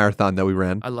about the marathon that we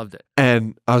ran. I loved it.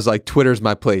 And I was like, Twitter's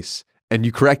my place. And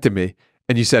you corrected me,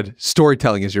 and you said,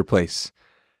 storytelling is your place.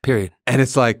 Period. And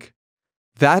it's like,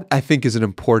 that I think is an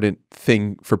important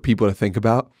thing for people to think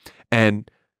about.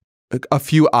 And a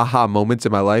few aha moments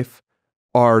in my life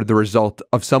are the result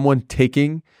of someone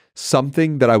taking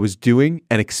something that I was doing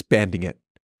and expanding it.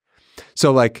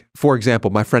 So like, for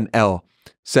example, my friend Elle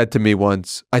said to me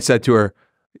once, I said to her,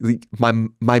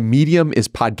 my medium is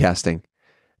podcasting.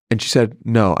 And she said,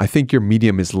 no, I think your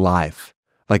medium is live,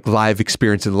 like live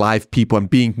experience and live people and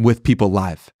being with people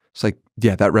live. It's like,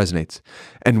 yeah, that resonates.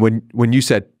 And when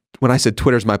I said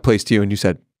Twitter's my place to you, and you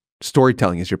said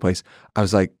storytelling is your place, I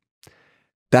was like,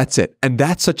 that's it. And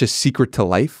that's such a secret to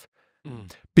life,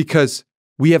 because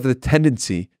we have the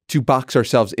tendency to box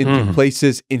ourselves into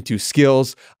places, into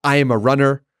skills. I am a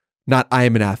runner, not I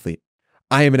am an athlete.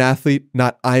 I am an athlete,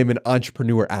 not I am an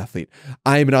entrepreneur athlete.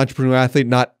 I am an entrepreneur athlete,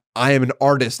 not I am an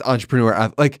artist entrepreneur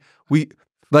athlete.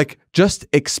 Just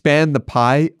expand the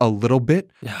pie a little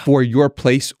bit for your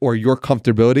place or your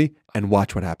comfortability, and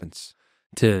watch what happens.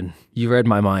 Dude, you read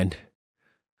my mind.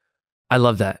 I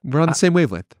love that. We're on the same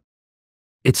wavelength.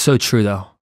 It's so true though.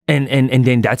 And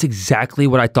then that's exactly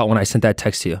what I thought when I sent that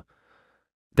text to you.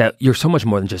 That you're so much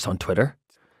more than just on Twitter.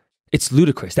 It's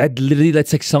ludicrous.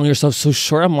 That's like selling yourself so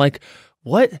short. I'm like,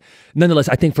 what? Nonetheless,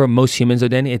 I think for most humans,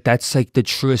 Danny, that's like the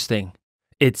truest thing.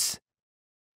 It's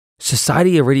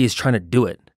society already is trying to do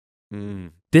it.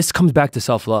 This comes back to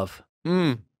self-love.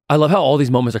 I love how all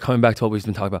these moments are coming back to what we've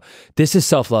been talking about. This is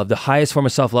self-love. The highest form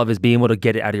of self-love is being able to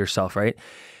get it out of yourself, right?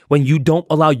 When you don't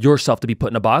allow yourself to be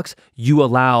put in a box, you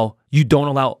don't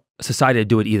allow society to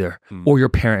do it either, or your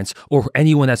parents, or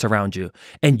anyone that's around you.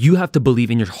 And you have to believe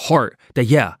in your heart that,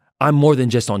 yeah, I'm more than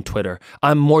just on Twitter.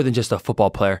 I'm more than just a football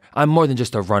player. I'm more than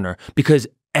just a runner, because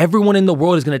everyone in the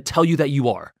world is going to tell you that you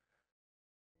are.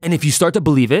 And if you start to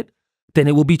believe it, then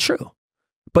it will be true.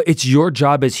 But it's your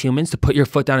job as humans to put your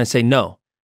foot down and say, no,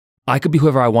 I could be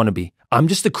whoever I want to be. I'm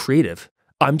just a creative.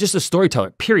 I'm just a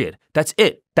storyteller, period. That's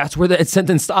it. That's where the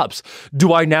sentence stops.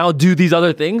 Do I now do these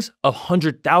other things?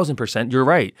 100,000%, you're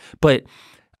right. But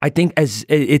I think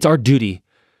it's our duty,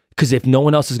 because if no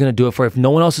one else is going to do it for you, if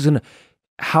no one else is going to,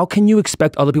 how can you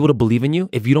expect other people to believe in you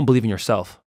if you don't believe in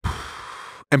yourself?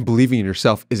 And believing in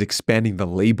yourself is expanding the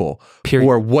label Period.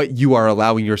 for what you are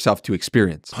allowing yourself to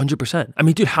experience. 100%. I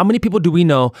mean, dude, how many people do we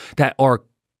know that are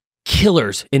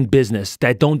killers in business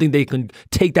that don't think they can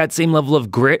take that same level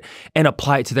of grit and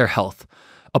apply it to their health,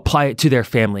 apply it to their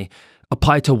family,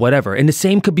 apply it to whatever? And the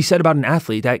same could be said about an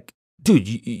athlete that, dude,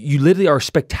 you literally are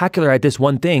spectacular at this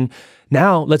one thing.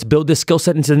 Now let's build this skill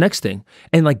set into the next thing.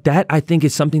 And like that, I think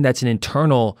is something that's an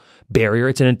internal barrier.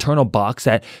 It's an internal box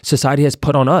that society has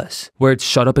put on us, where it's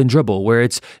shut up and dribble, where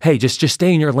it's, hey, just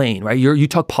stay in your lane, right? You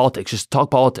talk politics, just talk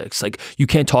politics. Like you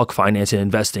can't talk finance and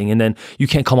investing, and then you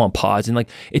can't come on pods. And like,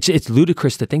 it's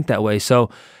ludicrous to think that way. So,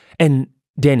 and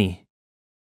Danny,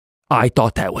 I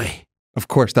thought that way. Of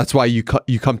course, that's why you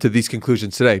come to these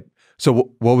conclusions today.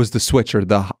 So what was the switch or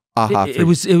the aha? It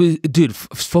was, dude,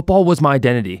 football was my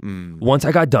identity. Once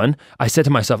I got done, I said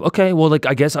to myself, okay, well, like,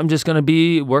 I guess I'm just going to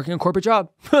be working a corporate job.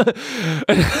 Like,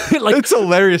 it's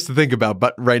hilarious to think about,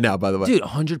 but right now, by the way. Dude,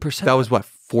 100%. That was what,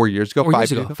 4 years ago? 5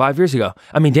 years ago? 5 years ago.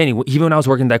 I mean, Danny, even when I was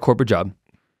working that corporate job,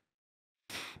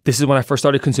 this is when I first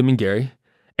started consuming Gary,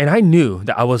 and I knew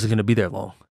that I wasn't going to be there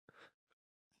long.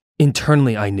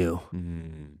 Internally, I knew.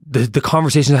 The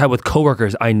conversations I had with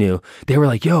coworkers, I knew. They were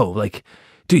like, yo, like,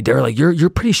 dude, they were like, you're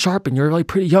pretty sharp and you're like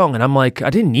pretty young. And I'm like, I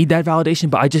didn't need that validation,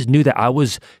 but I just knew that I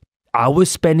was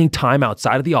spending time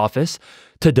outside of the office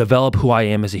to develop who I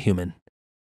am as a human.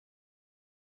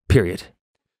 Period.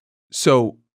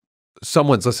 So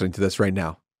someone's listening to this right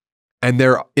now and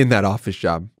they're in that office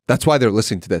job. That's why they're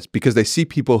listening to this, because they see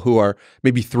people who are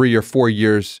maybe 3 or 4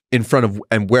 years in front of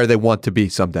and where they want to be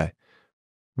someday.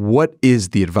 What is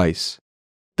the advice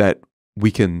that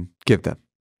we can give them?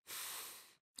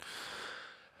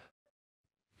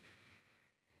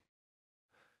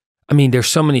 I mean, there's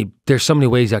so many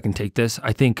ways I can take this.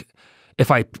 I think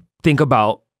if I think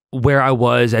about where I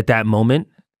was at that moment,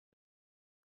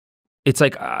 it's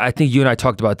like, I think you and I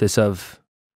talked about this in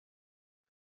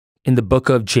the book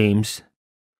of James,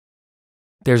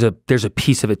 there's a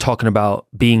piece of it talking about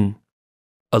being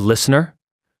a listener,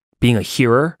 being a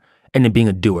hearer, and then being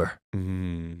a doer.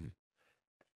 And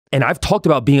I've talked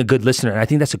about being a good listener, and I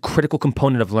think that's a critical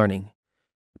component of learning.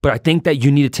 But I think that you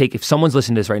need to take, if someone's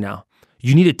listening to this right now,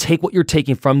 you need to take what you're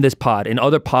taking from this pod and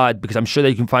other pod, because I'm sure that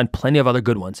you can find plenty of other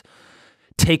good ones.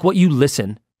 Take what you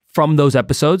listen from those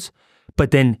episodes,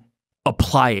 but then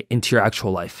apply it into your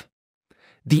actual life.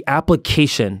 The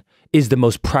application is the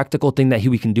most practical thing that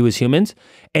we can do as humans,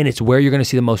 and it's where you're going to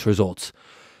see the most results.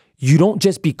 You don't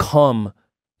just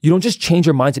change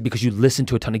your mindset because you listen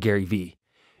to a ton of Gary Vee.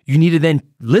 You need to then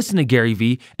listen to Gary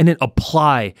Vee and then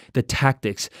apply the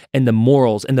tactics and the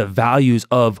morals and the values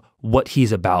of what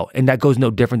he's about. And that goes no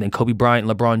different than Kobe Bryant,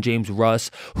 LeBron James, Russ,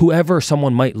 whoever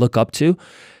someone might look up to.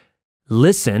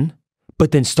 Listen,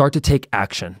 but then start to take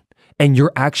action. And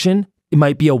your action, it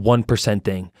might be a 1%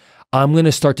 thing. I'm going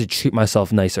to start to treat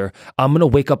myself nicer. I'm going to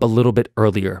wake up a little bit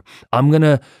earlier. I'm going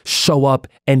to show up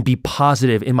and be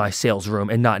positive in my sales room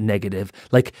and not negative.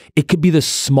 Like, it could be the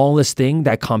smallest thing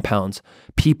that compounds.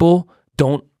 People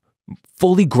don't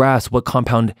fully grasp what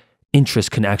compound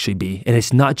interest can actually be. And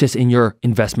it's not just in your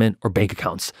investment or bank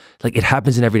accounts. Like, it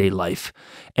happens in everyday life.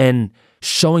 And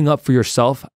showing up for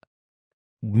yourself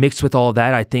mixed with all of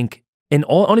that, I think, and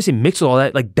honestly, mixed with all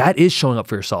that, like, that is showing up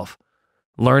for yourself.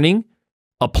 Learning,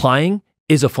 applying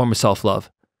is a form of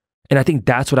self-love. And I think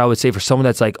that's what I would say for someone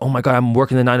that's like, oh my God, I'm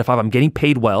working the 9 to 5, I'm getting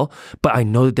paid well, but I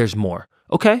know that there's more.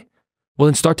 Okay, well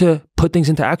then start to put things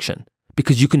into action,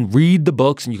 because you can read the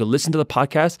books and you can listen to the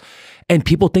podcast, and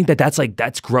people think that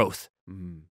that's growth.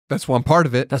 That's one part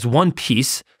of it. That's one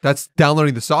piece. That's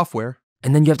downloading the software.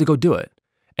 And then you have to go do it.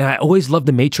 And I always love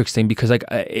the Matrix thing, because like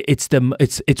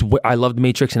I love the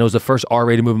Matrix, and it was the first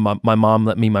R-rated movie my mom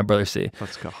let me and my brother see.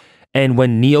 Let's go. And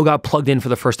when Neo got plugged in for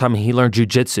the first time and he learned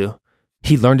jujitsu,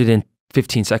 he learned it in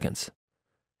 15 seconds.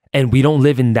 And we don't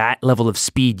live in that level of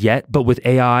speed yet, but with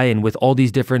AI and with all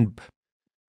these different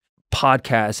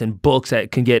podcasts and books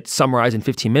that can get summarized in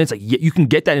 15 minutes, like you can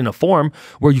get that in a form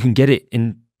where you can get it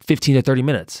in 15 to 30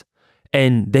 minutes.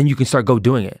 And then you can start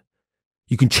doing it.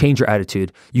 You can change your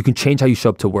attitude. You can change how you show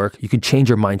up to work. You can change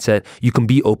your mindset. You can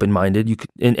be open-minded.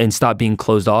 And stop being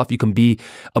closed off. You can be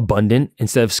abundant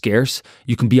instead of scarce.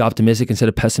 You can be optimistic instead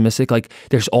of pessimistic. Like,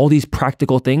 there's all these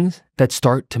practical things that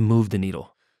start to move the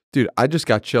needle. Dude, I just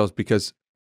got chills, because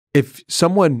if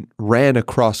someone ran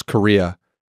across Korea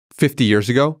 50 years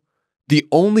ago, the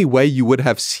only way you would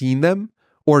have seen them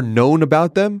or known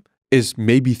about them is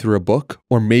maybe through a book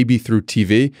or maybe through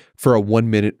TV for a 1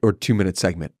 minute or 2 minute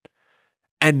segment.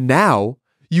 And now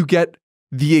you get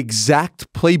the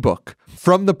exact playbook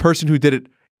from the person who did it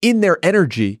in their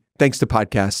energy, thanks to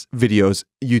podcasts, videos,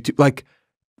 YouTube. Like,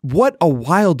 what a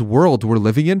wild world we're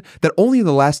living in that only in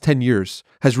the last 10 years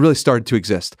has really started to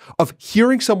exist, of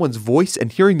hearing someone's voice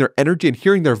and hearing their energy and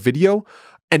hearing their video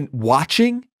and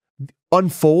watching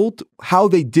unfold how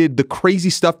they did the crazy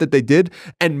stuff that they did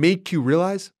and make you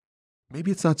realize maybe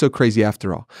it's not so crazy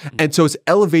after all. And so it's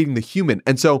elevating the human.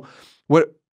 And so the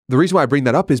reason why I bring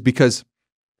that up is because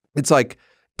it's like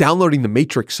downloading the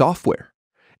Matrix software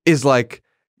is like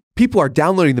people are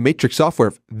downloading the Matrix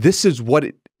software. This is what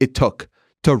it took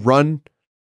to run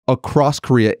across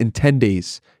Korea in 10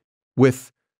 days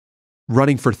with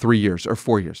running for 3 years or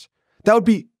 4 years. That would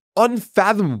be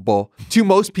unfathomable to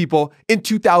most people in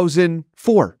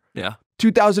 2004. Yeah.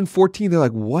 2014, they're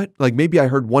like, what? Like, maybe I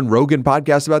heard one Rogan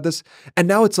podcast about this. And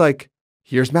now it's like,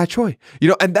 here's Matt Choi.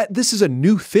 And this is a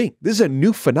new thing. This is a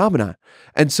new phenomenon.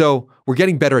 And so we're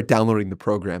getting better at downloading the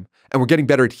program, and we're getting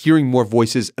better at hearing more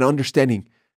voices and understanding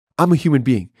I'm a human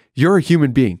being. You're a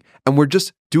human being. And we're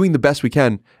just doing the best we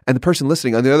can. And the person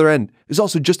listening on the other end is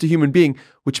also just a human being,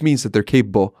 which means that they're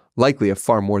capable, likely, of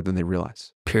far more than they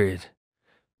realize. Period.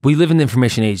 We live in the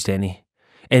information age, Danny,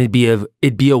 and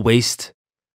it'd be a waste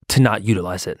to not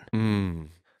utilize it. And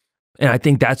I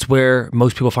think that's where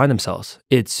most people find themselves.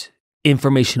 It's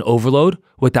information overload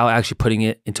without actually putting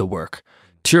it into work.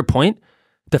 To your point,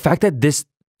 the fact that this,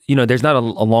 there's not a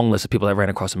long list of people that ran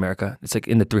across America. It's like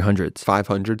in the 300s.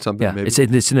 500 something, yeah, maybe? It's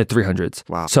in the 300s.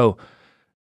 Wow. So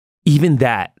even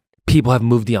that, people have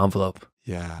moved the envelope.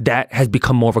 Yeah. That has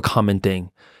become more of a common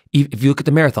thing. If you look at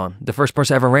the marathon, the first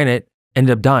person ever ran it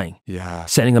ended up dying. Yeah.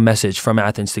 Sending a message from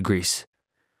Athens to Greece.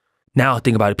 Now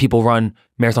think about it. People run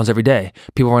marathons every day.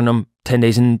 People run them 10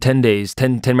 days in 10 days,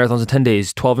 10 marathons in 10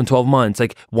 days, 12 in 12 months,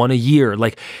 like one a year.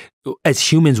 Like, as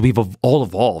humans, we've all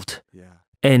evolved. Yeah.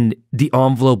 And the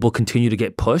envelope will continue to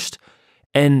get pushed.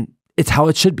 And it's how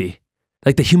it should be.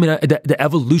 Like the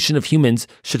evolution of humans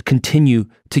should continue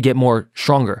to get more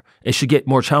stronger. It should get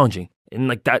more challenging. And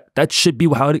like that should be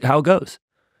how it goes.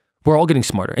 We're all getting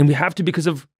smarter. And we have to because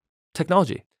of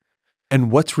technology. And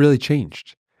what's really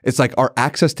changed? It's like our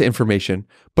access to information,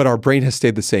 but our brain has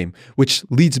stayed the same, which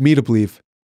leads me to believe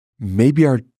maybe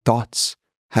our thoughts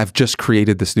have just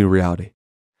created this new reality.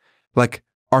 Like,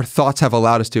 our thoughts have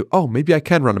allowed us to, oh, maybe I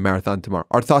can run a marathon tomorrow.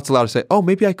 Our thoughts allowed us to say, oh,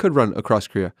 maybe I could run across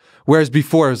Korea. Whereas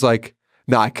before it was like,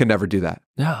 no, I could never do that.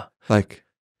 Yeah. Like,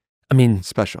 I mean,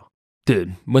 special.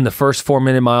 Dude, when the first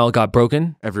 4-minute mile got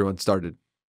broken, everyone started.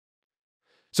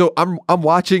 So I'm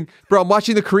watching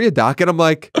the Korea doc, and I'm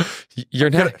like,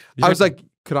 I was like,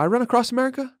 could I run across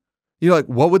America? Like,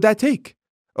 what would that take?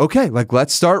 Okay, like,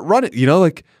 let's start running.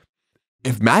 Like,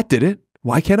 if Matt did it,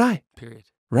 why can't I? Period.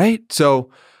 Right? So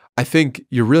I think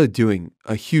you're really doing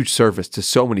a huge service to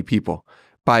so many people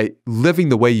by living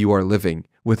the way you are living,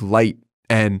 with light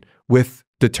and with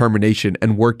determination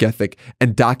and work ethic,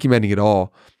 and documenting it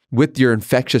all with your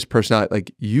infectious personality.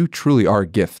 Like, you truly are a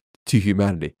gift to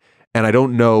humanity. And I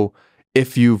don't know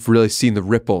if you've really seen the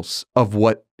ripples of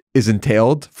what is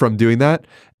entailed from doing that.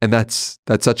 And that's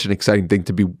such an exciting thing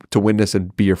to witness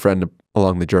and be your friend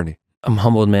along the journey. I'm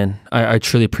humbled, man. I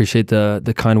truly appreciate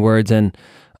the kind words. And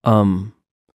I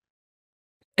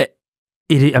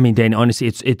mean, Danny, honestly,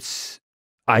 it's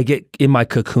I get in my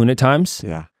cocoon at times.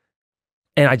 Yeah.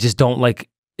 And I just don't like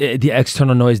the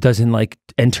external noise doesn't like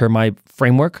enter my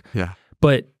framework. Yeah.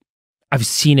 But I've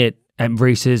seen it at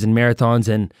races and marathons,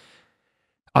 and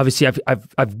obviously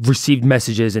I've received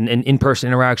messages and in-person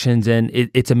interactions, and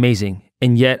it's amazing.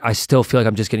 And yet I still feel like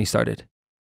I'm just getting started.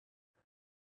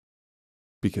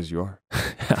 Because you are.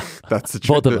 That's the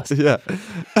truth. Both of us. Yeah.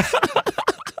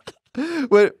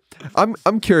 But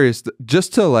I'm curious,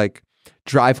 just to like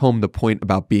drive home the point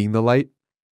about being the light.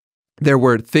 There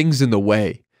were things in the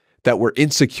way that were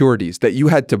insecurities that you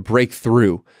had to break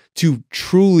through to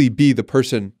truly be the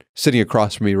person sitting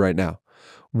across from me right now.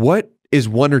 What is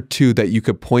one or two that you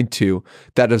could point to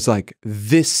that is like,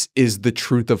 this is the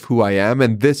truth of who I am,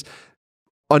 and this,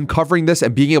 uncovering this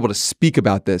and being able to speak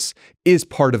about this is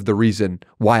part of the reason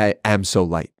why I am so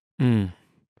light? I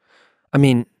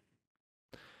mean,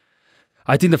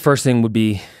 I think the first thing would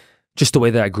be just the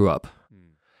way that I grew up,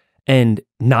 and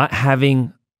not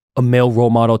having a male role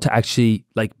model to actually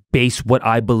like base what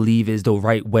I believe is the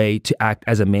right way to act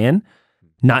as a man.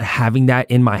 Not having that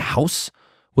in my house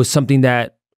was something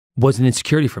that was an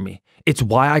insecurity for me. It's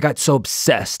why I got so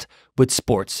obsessed with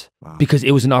sports Wow. because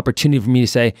it was an opportunity for me to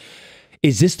say,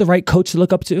 is this the right coach to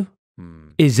look up to?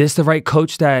 Is this the right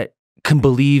coach that can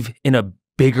believe in a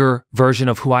bigger version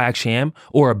of who I actually am,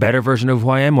 or a better version of who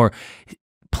I am, or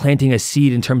planting a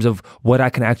seed in terms of what I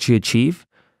can actually achieve?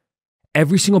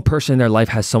 Every single person in their life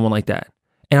has someone like that.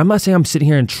 And I'm not saying I'm sitting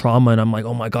here in trauma and I'm like,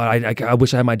 oh my God, I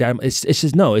wish I had my dad. It's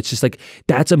just, no, it's just like,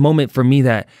 that's a moment for me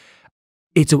that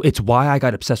it's why I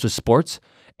got obsessed with sports.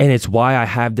 And it's why I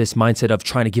have this mindset of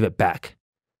trying to give it back.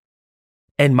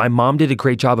 And my mom did a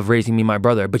great job of raising me and my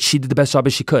brother, but she did the best job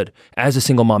as she could as a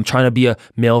single mom, trying to be a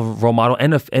male role model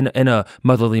and a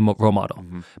motherly role model.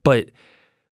 Mm-hmm. But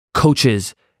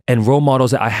coaches and role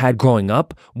models that I had growing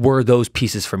up were those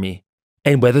pieces for me.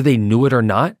 And whether they knew it or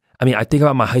not, I mean, I think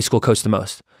about my high school coach the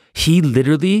most. He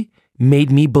literally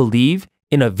made me believe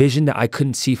in a vision that I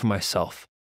couldn't see for myself.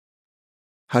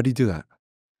 How do you do that?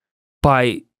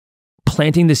 By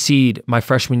planting the seed my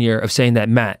freshman year of saying that,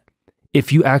 Matt,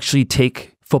 if you actually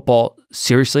take football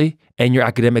seriously and your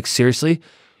academics seriously,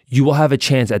 you will have a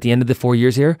chance at the end of the 4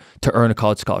 years here to earn a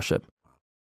college scholarship.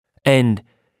 And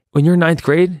when you're in ninth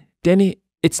grade, Danny,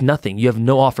 it's nothing. You have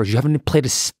no offers. You haven't played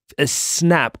a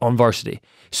snap on varsity.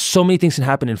 So many things can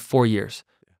happen in 4 years.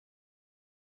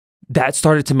 That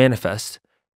started to manifest,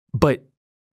 but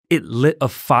it lit a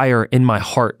fire in my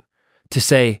heart to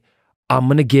say, I'm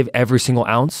going to give every single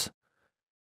ounce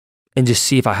and just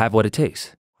see if I have what it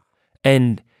takes.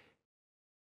 And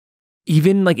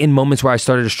even like in moments where I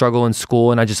started to struggle in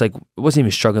school and I just like, it wasn't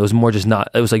even struggling. It was more just not,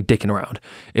 it was like dicking around.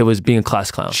 It was being a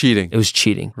class clown. Cheating. It was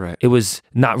cheating. Right. It was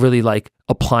not really like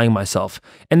applying myself.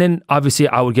 And then obviously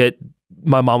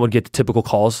my mom would get the typical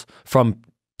calls from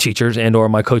teachers and or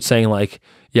my coach saying like,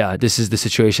 yeah, this is the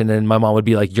situation. And my mom would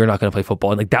be like, you're not going to play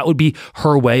football. And like, that would be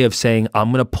her way of saying,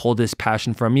 I'm going to pull this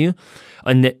passion from you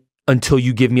until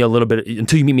you give me a little bit,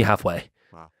 until you meet me halfway.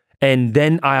 Wow. And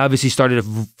then I obviously started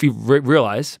to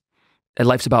realize that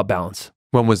life's about balance.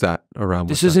 When was that around?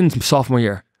 This was in sophomore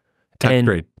year. 10th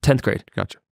grade. 10th grade.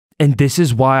 Gotcha. And this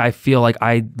is why I feel like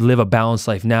I live a balanced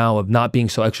life now of not being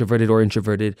so extroverted or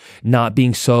introverted, not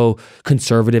being so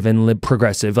conservative and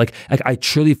progressive. Like I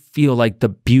truly feel like the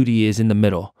beauty is in the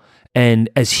middle. And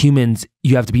as humans,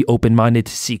 you have to be open-minded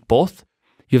to seek both.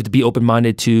 You have to be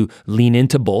open-minded to lean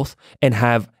into both and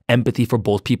have empathy for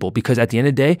both people, because at the end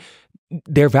of the day,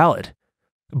 they're valid.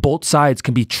 Both sides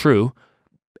can be true,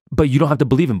 but you don't have to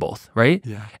believe in both, right?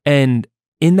 Yeah. And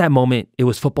in that moment, it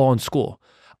was football and school.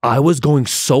 I was going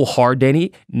so hard,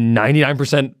 Danny,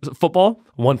 99% football,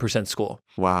 1% school.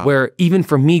 Wow. Where even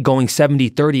for me, going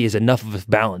 70-30 is enough of a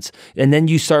balance. And then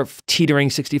you start teetering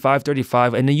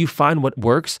 65-35, and then you find what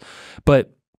works.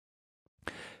 But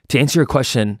to answer your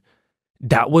question,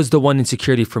 that was the one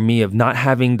insecurity for me of not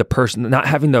having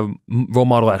the role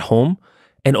model at home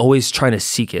and always trying to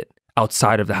seek it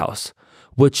outside of the house,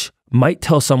 which might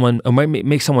tell someone or might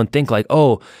make someone think like,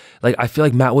 oh, like I feel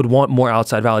like Matt would want more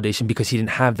outside validation because he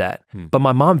didn't have that. But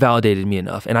my mom validated me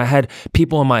enough. And I had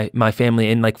people in my family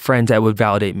and like friends that would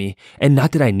validate me. And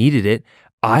not that I needed it.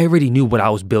 I already knew what I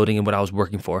was building and what I was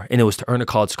working for. And it was to earn a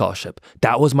college scholarship.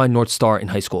 That was my North Star in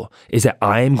high school, is that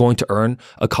I am going to earn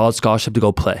a college scholarship to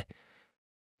go play.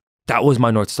 That was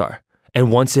my North Star. And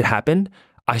once it happened,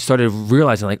 I started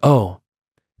realizing like, oh,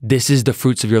 this is the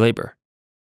fruits of your labor.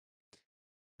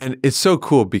 And it's so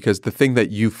cool because the thing that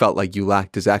you felt like you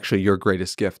lacked is actually your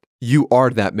greatest gift. You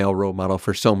are that male role model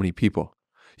for so many people.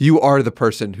 You are the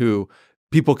person who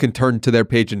people can turn to their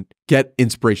page and get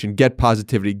inspiration, get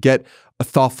positivity, get a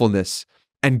thoughtfulness,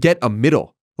 and get a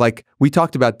middle. Like we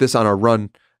talked about this on our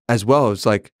run as well. It's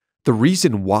like the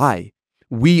reason why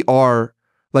we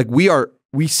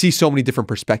see so many different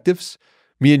perspectives,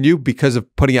 me and you, because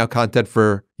of putting out content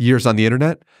for years on the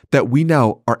internet, that we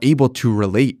now are able to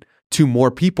relate to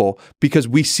more people because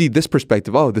we see this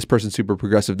perspective. Oh, this person's super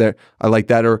progressive there. I like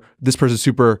that. Or this person's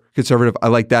super conservative. I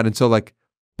like that. And so like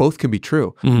both can be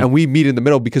true. Mm-hmm. And we meet in the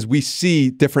middle because we see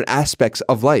different aspects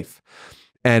of life.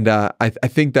 And I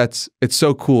think it's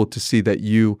so cool to see that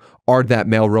you are that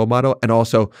male role model. And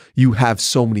also you have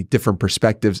so many different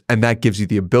perspectives, and that gives you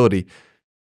the ability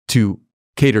to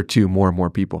cater to more and more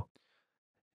people.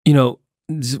 You know,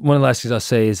 one of the last things I'll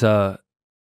say is,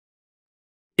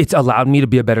 it's allowed me to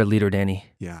be a better leader, Danny.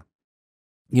 Yeah.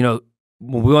 You know,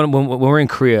 when we're in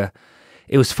Korea,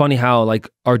 it was funny how like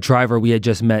our driver we had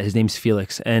just met, his name's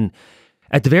Felix. And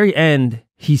at the very end,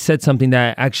 he said something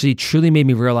that actually truly made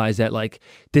me realize that like,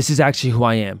 this is actually who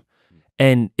I am.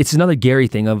 And it's another Gary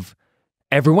thing of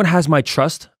everyone has my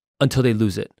trust until they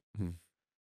lose it. Mm-hmm.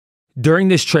 During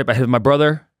this trip, I had my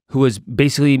brother who was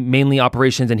basically mainly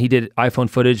operations and he did iPhone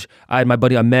footage. I had my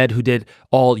buddy Ahmed who did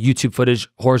all YouTube footage,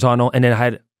 horizontal. And then I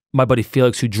had my buddy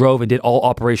Felix, who drove and did all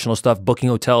operational stuff, booking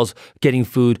hotels, getting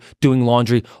food, doing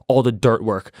laundry, all the dirt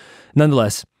work.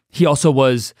 Nonetheless, he also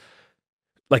was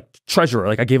like treasurer.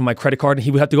 Like I gave him my credit card and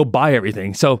he would have to go buy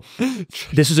everything. So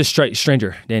this was a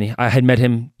stranger, Danny. I had met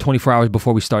him 24 hours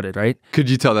before we started, right? Could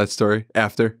you tell that story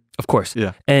after? Of course.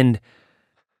 Yeah. And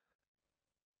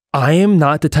I am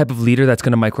not the type of leader that's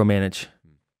going to micromanage.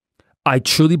 I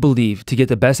truly believe to get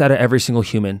the best out of every single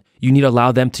human, you need to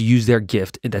allow them to use their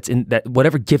gift. That's in that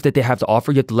whatever gift that they have to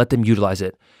offer, you have to let them utilize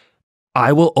it.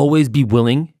 I will always be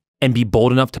willing and be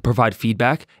bold enough to provide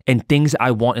feedback and things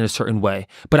I want in a certain way.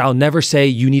 But I'll never say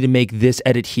you need to make this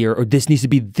edit here or this needs to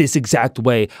be this exact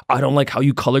way. I don't like how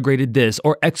you color graded this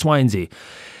or X, Y, and Z.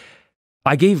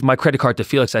 I gave my credit card to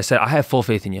Felix. I said, I have full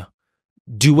faith in you.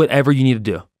 Do whatever you need to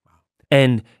do.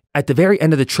 And at the very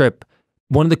end of the trip,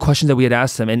 one of the questions that we had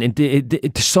asked him,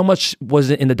 and so much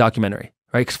wasn't in the documentary,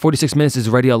 right? Because 46 minutes is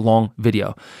already a long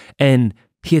video. And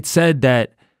he had said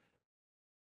that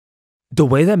the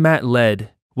way that Matt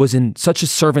led was in such a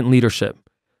servant leadership,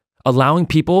 allowing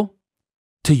people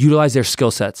to utilize their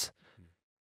skill sets.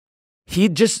 He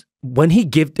literally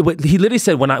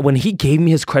said, when he gave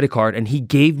me his credit card and he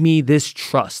gave me this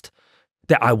trust,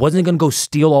 that I wasn't going to go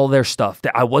steal all their stuff,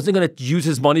 that I wasn't going to use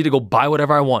his money to go buy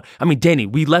whatever I want. I mean, Danny,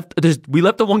 we left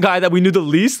the one guy that we knew the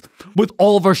least with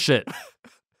all of our shit,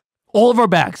 all of our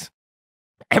bags,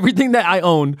 everything that I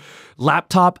owned,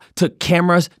 laptop to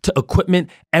cameras to equipment,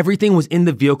 everything was in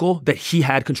the vehicle that he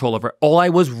had control over. All I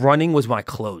was running was my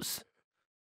clothes.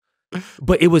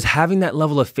 But it was having that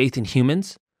level of faith in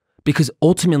humans. Because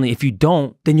ultimately, if you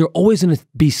don't, then you're always going to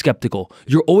be skeptical.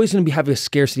 You're always going to be having a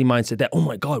scarcity mindset that, oh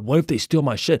my God, what if they steal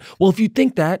my shit? Well, if you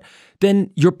think that, then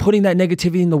you're putting that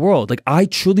negativity in the world. Like I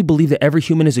truly believe that every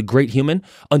human is a great human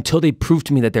until they prove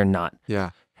to me that they're not. Yeah.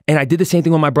 And I did the same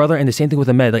thing with my brother and the same thing with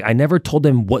Ahmed. Like I never told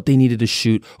them what they needed to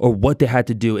shoot or what they had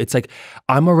to do. It's like,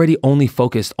 I'm already only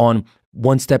focused on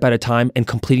one step at a time and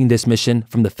completing this mission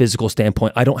from the physical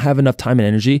standpoint. I don't have enough time and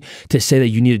energy to say that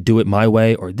you need to do it my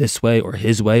way or this way or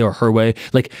his way or her way.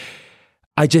 Like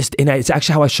it's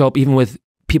actually how I show up even with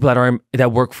people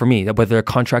that work for me, whether they're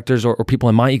contractors or people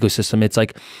in my ecosystem. It's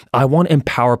like, I want to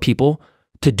empower people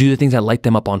to do the things that light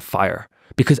them up on fire.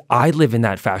 Because I live in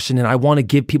that fashion and I want to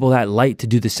give people that light to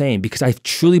do the same because I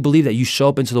truly believe that you show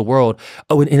up into the world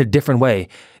in a different way.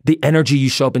 The energy you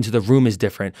show up into the room is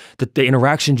different. The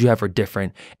interactions you have are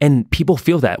different. And people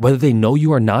feel that whether they know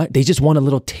you or not, they just want a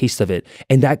little taste of it.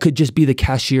 And that could just be the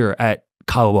cashier at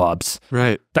Kyle Bob's.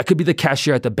 Right. That could be the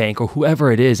cashier at the bank or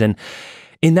whoever it is. And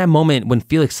in that moment when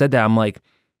Felix said that, I'm like,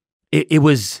 it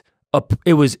was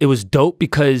dope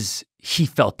because he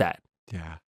felt that.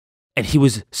 Yeah. And he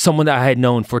was someone that I had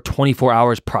known for 24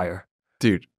 hours prior.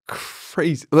 Dude,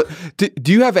 crazy.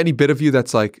 Do you have any bit of you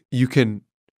that's like, you can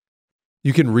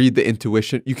read the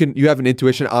intuition? You have an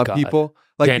intuition on people?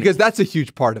 Like, Danny, because that's a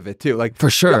huge part of it too. Like, for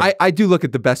sure. I do look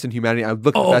at the best in humanity. I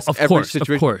look at the best in every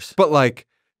situation. Of course. But like,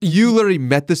 you literally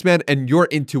met this man and your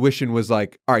intuition was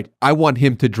like, all right, I want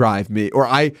him to drive me, or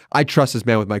I trust this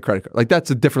man with my credit card. Like,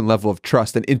 that's a different level of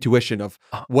trust and intuition of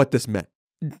what this meant.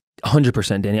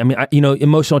 100%, Danny. I mean,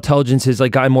 emotional intelligence is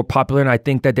like gotten more popular, and I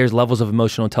think that there's levels of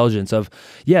emotional intelligence of,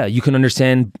 yeah, you can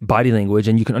understand body language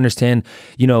and you can understand,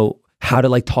 how to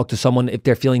like talk to someone if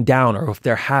they're feeling down or if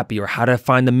they're happy or how to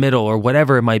find the middle or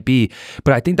whatever it might be.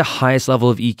 But I think the highest level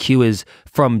of EQ is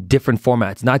from different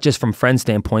formats, not just from friend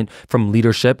standpoint, from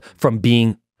leadership, from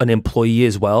being an employee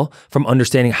as well, from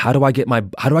understanding how do I get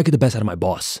the best out of my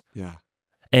boss? Yeah.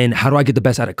 And how do I get the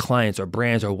best out of clients or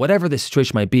brands or whatever the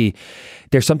situation might be?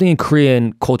 There's something in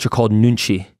Korean culture called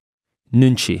nunchi,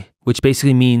 which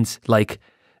basically means like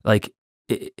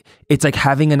it's like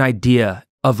having an idea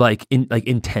of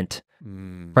intent,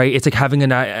 right? It's like having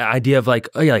an idea of like,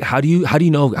 oh yeah, like how do you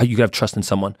know how you can have trust in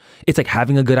someone? It's like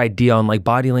having a good idea on like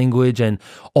body language and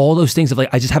all those things of like,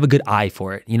 I just have a good eye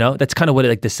for it, That's kind of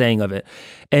what the saying of it.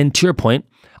 And to your point,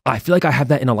 I feel like I have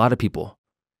that in a lot of people.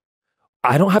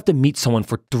 I don't have to meet someone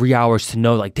for 3 hours to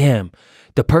know like, damn,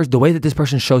 the way that this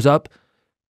person shows up,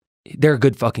 they're a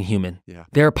good fucking human. Yeah.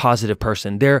 They're a positive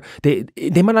person. They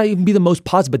might not even be the most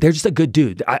positive, but they're just a good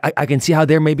dude. I can see how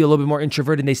they're maybe a little bit more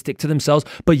introverted and they stick to themselves,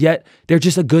 but yet they're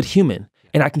just a good human.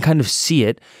 And I can kind of see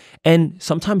it. And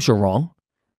sometimes you're wrong,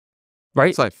 right?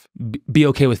 It's life. Be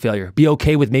okay with failure. Be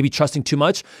okay with maybe trusting too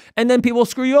much, and then people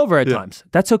screw you over at times.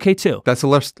 That's okay too. That's a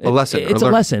lesson. It's a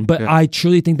lesson, but I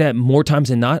truly think that more times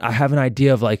than not, I have an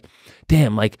idea of like,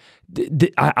 damn, like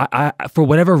I for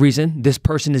whatever reason, this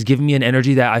person is giving me an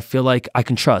energy that I feel like I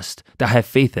can trust, that I have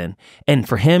faith in. And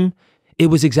for him, it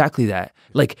was exactly that.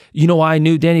 Like, why I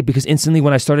knew, Danny? Because instantly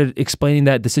when I started explaining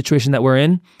that the situation that we're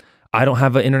in, I don't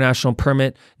have an international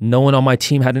permit. No one on my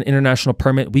team had an international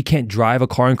permit. We can't drive a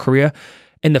car in Korea.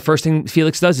 And the first thing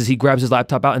Felix does is he grabs his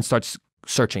laptop out and starts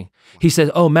searching. He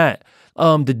says, oh, Matt,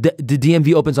 the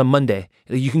DMV opens on Monday.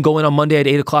 You can go in on Monday at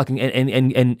 8 o'clock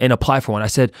and apply for one. I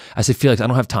said, Felix, I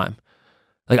don't have time.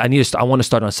 Like I want to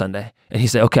start on Sunday. And he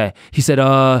said, okay. He said,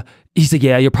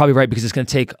 yeah, you're probably right because it's going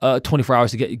to take 24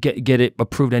 hours to get it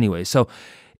approved anyway. So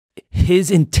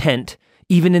his intent,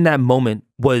 even in that moment,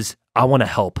 was I want to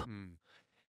help.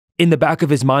 In the back of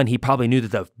his mind, he probably knew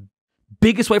that the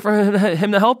biggest way for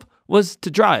him to help was to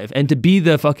drive and to be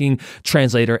the fucking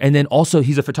translator. And then also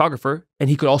he's a photographer and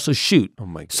he could also shoot. Oh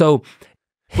my God. So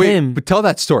but tell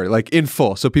that story like in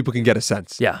full so people can get a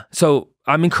sense. Yeah. So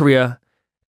I'm in Korea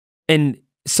and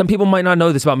some people might not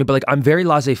know this about me, but like I'm very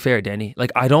laissez-faire, Danny.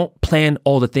 Like I don't plan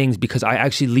all the things because I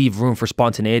actually leave room for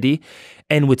spontaneity.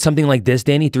 And with something like this,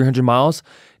 Danny, 300 miles,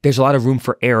 there's a lot of room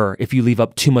for error if you leave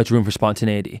up too much room for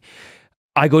spontaneity.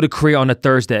 I go to Korea on a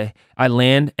Thursday. I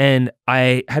land and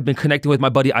I had been connecting with my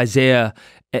buddy Isaiah,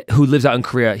 who lives out in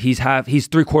Korea. He's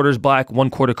 3/4 black,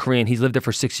 1/4 Korean. He's lived there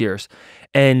for 6 years.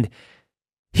 And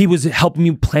he was helping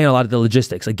me plan a lot of the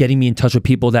logistics, like getting me in touch with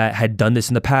people that had done this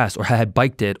in the past or had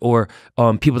biked it or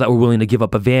people that were willing to give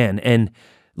up a van. And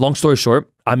long story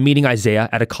short, I'm meeting Isaiah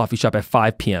at a coffee shop at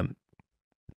 5 p.m.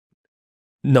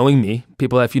 Knowing me,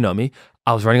 people that if you know me,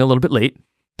 I was running a little bit late,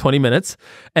 20 minutes.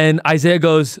 And Isaiah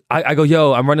goes, I go,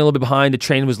 yo, I'm running a little bit behind. The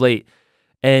train was late.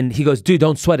 And he goes, dude,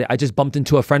 don't sweat it. I just bumped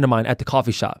into a friend of mine at the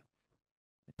coffee shop.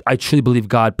 I truly believe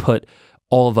God put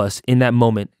all of us in that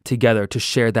moment together to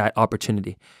share that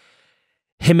opportunity.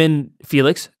 Him and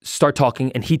Felix start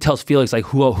talking and he tells Felix like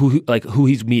who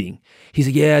he's meeting. He's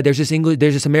like, yeah, there's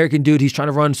this American dude. He's trying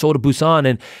to run Seoul to Busan.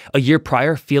 And a year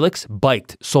prior, Felix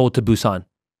biked Seoul to Busan.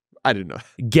 I didn't know.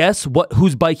 Guess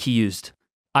whose bike he used?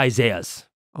 Isaiah's.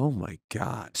 Oh my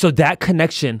God. So that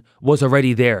connection was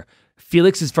already there.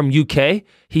 Felix is from UK.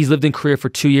 He's lived in Korea for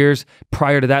 2 years.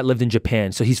 Prior to that, lived in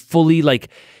Japan. So he's fully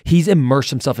he's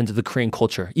immersed himself into the Korean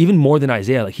culture, even more than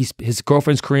Isaiah. Like his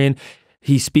girlfriend's Korean.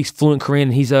 He speaks fluent Korean.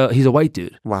 And he's a white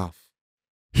dude. Wow.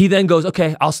 He then goes,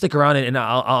 okay, I'll stick around and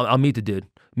I'll meet the dude.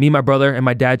 Me, my brother, and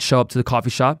my dad show up to the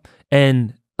coffee shop,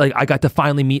 and like I got to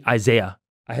finally meet Isaiah.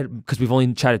 Because we've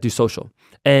only chatted through social,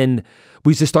 and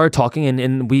we just started talking,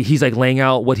 and he's like laying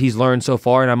out what he's learned so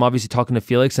far, and I'm obviously talking to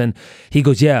Felix, and he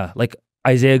goes, yeah, like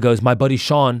Isaiah goes, my buddy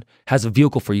Sean has a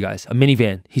vehicle for you guys, a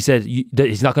minivan. He said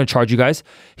he's not going to charge you guys,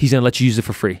 he's going to let you use it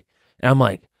for free. And I'm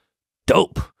like,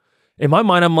 dope. In my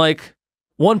mind, I'm like,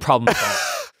 one problem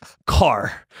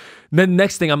car. And then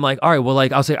next thing, I'm like, all right, well,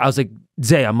 like I was like,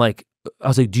 Zay,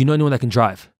 do you know anyone that can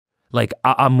drive? Like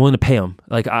I'm willing to pay him.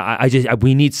 Like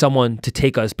we need someone to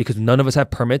take us because none of us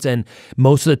have permits, and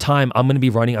most of the time I'm going to be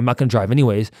running. I'm not going to drive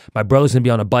anyways. My brother's going to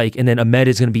be on a bike, and then Ahmed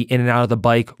is going to be in and out of the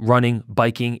bike, running,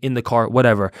 biking, in the car,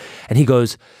 whatever. And he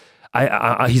goes,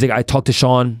 he's like, I talked to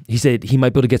Sean. He said he might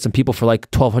be able to get some people for like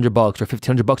 $1,200 or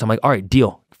 $1,500. I'm like, all right,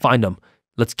 deal. Find them.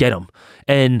 Let's get them.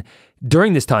 And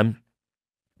during this time,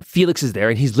 Felix is there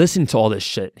and he's listening to all this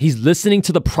shit. He's listening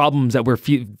to the problems that we're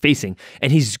facing,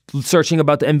 and he's searching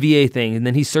about the MVA thing, and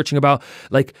then he's searching about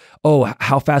like, oh,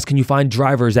 how fast can you find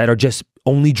drivers that are just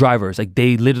only drivers? Like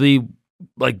they literally,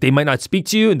 like they might not speak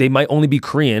to you and they might only be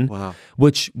Korean. Wow.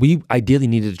 Which we ideally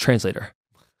needed a translator,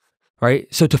 right?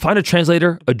 So to find a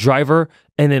translator, a driver,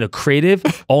 and then a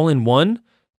creative all in one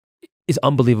is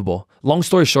unbelievable. Long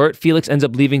story short, Felix ends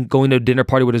up leaving, going to a dinner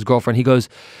party with his girlfriend. He goes,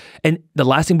 and the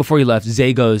last thing before he left,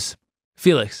 Zay goes,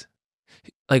 Felix,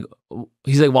 like,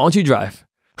 he's like, why don't you drive?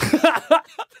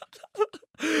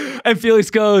 And Felix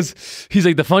goes, he's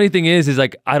like, the funny thing is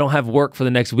like, I don't have work for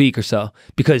the next week or so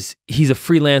because he's a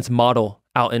freelance model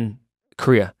out in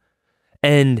Korea.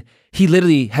 And he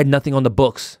literally had nothing on the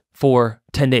books for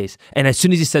 10 days. And as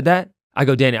soon as he said that, I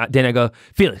go, Danny, I go,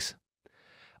 Felix,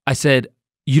 I said,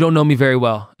 you don't know me very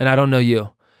well, and I don't know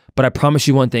you, but I promise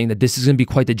you one thing, that this is going to be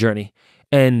quite the journey.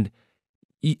 And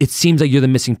it seems like you're the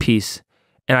missing piece.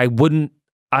 And I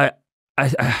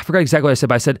forgot exactly what I said,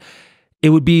 but I said, it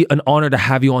would be an honor to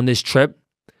have you on this trip,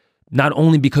 not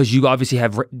only because you obviously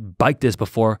have biked this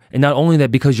before, and not only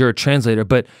that because you're a translator,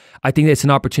 but I think it's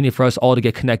an opportunity for us all to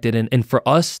get connected and for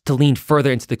us to lean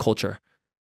further into the culture.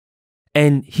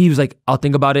 And he was like, I'll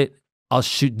think about it. I'll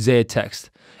shoot Zay a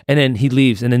text. And then he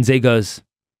leaves, and then Zay goes,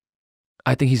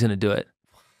 I think he's going to do it.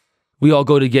 We all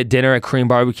go to get dinner at Korean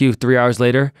barbecue. 3 hours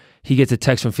later, he gets a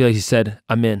text from Felix. He said,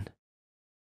 I'm in.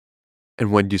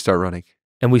 And when did you start running?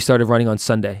 And we started running on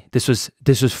Sunday. This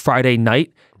was Friday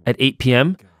night at 8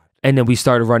 p.m. And then we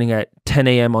started running at 10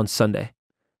 a.m. on Sunday.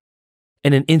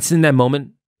 And an instant in that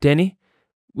moment, Danny,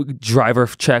 driver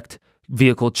checked,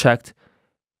 vehicle checked.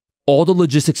 all the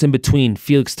logistics in between,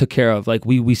 Felix took care of. Like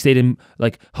we stayed in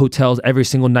like hotels every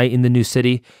single night in the new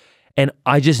city. And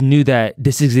I just knew that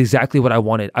this is exactly what I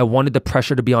wanted. I wanted the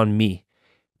pressure to be on me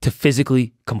to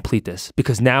physically complete this,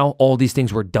 because now all these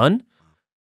things were done.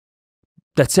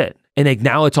 That's it. And like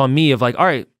now it's on me of like, all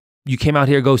right, you came out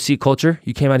here to go seek culture.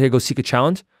 You came out here to go seek a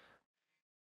challenge.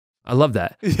 I love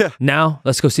that. Yeah. Now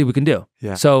let's go see what we can do.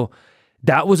 Yeah. So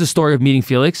that was a story of meeting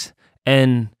Felix,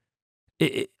 and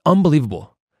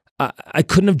unbelievable. I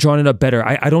couldn't have drawn it up better.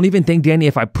 I don't even think, Danny,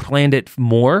 if I planned it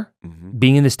more,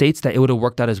 being in the States, that it would have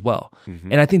worked out as well.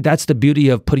 And I think that's the beauty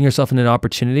of putting yourself in an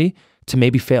opportunity to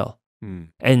maybe fail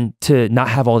and to not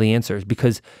have all the answers,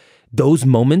 because those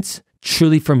moments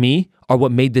truly for me are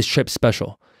what made this trip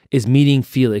special, is meeting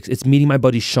Felix. It's meeting my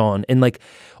buddy Sean, and like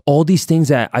all these things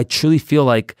that I truly feel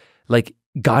like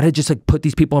God had just like put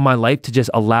these people in my life to just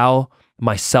allow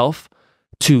myself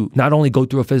to not only go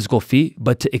through a physical feat,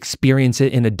 but to experience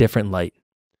it in a different light.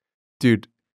 Dude,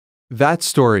 that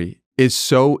story is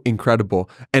so incredible.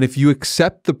 And if you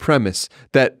accept the premise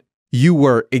that you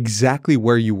were exactly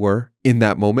where you were in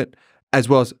that moment, as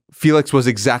well as Felix was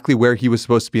exactly where he was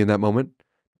supposed to be in that moment,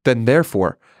 then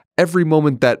therefore, every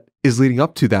moment that is leading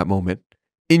up to that moment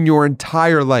in your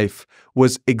entire life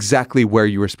was exactly where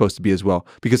you were supposed to be as well.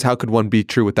 Because how could one be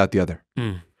true without the other?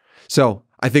 So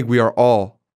I think we are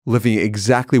all living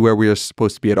exactly where we are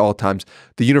supposed to be at all times.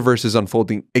 The universe is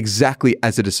unfolding exactly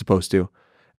as it is supposed to.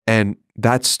 And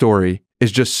that story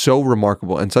is just so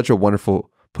remarkable and such a wonderful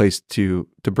place to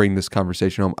bring this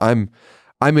conversation home.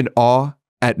 I'm in awe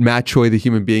at Matt Choi, the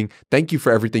human being. Thank you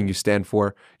for everything you stand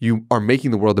for. You are making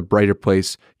the world a brighter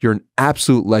place. You're an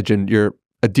absolute legend. You're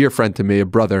a dear friend to me, a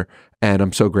brother, and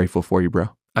I'm so grateful for you, bro.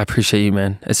 I appreciate you,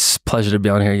 man. It's a pleasure to be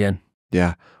on here again.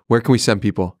 Yeah. Where can we send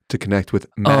people to connect with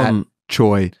Matt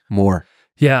Choi more?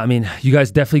 Yeah, I mean, you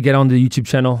guys definitely get on the YouTube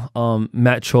channel,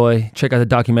 Matt Choi. Check out the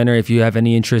documentary if you have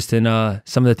any interest in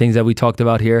some of the things that we talked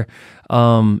about here.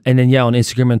 And then, yeah, on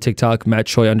Instagram and TikTok, Matt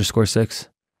Choi _6.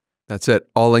 That's it.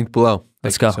 All linked below.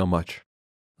 Let's go. Thank you so much.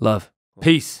 Love.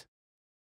 Peace.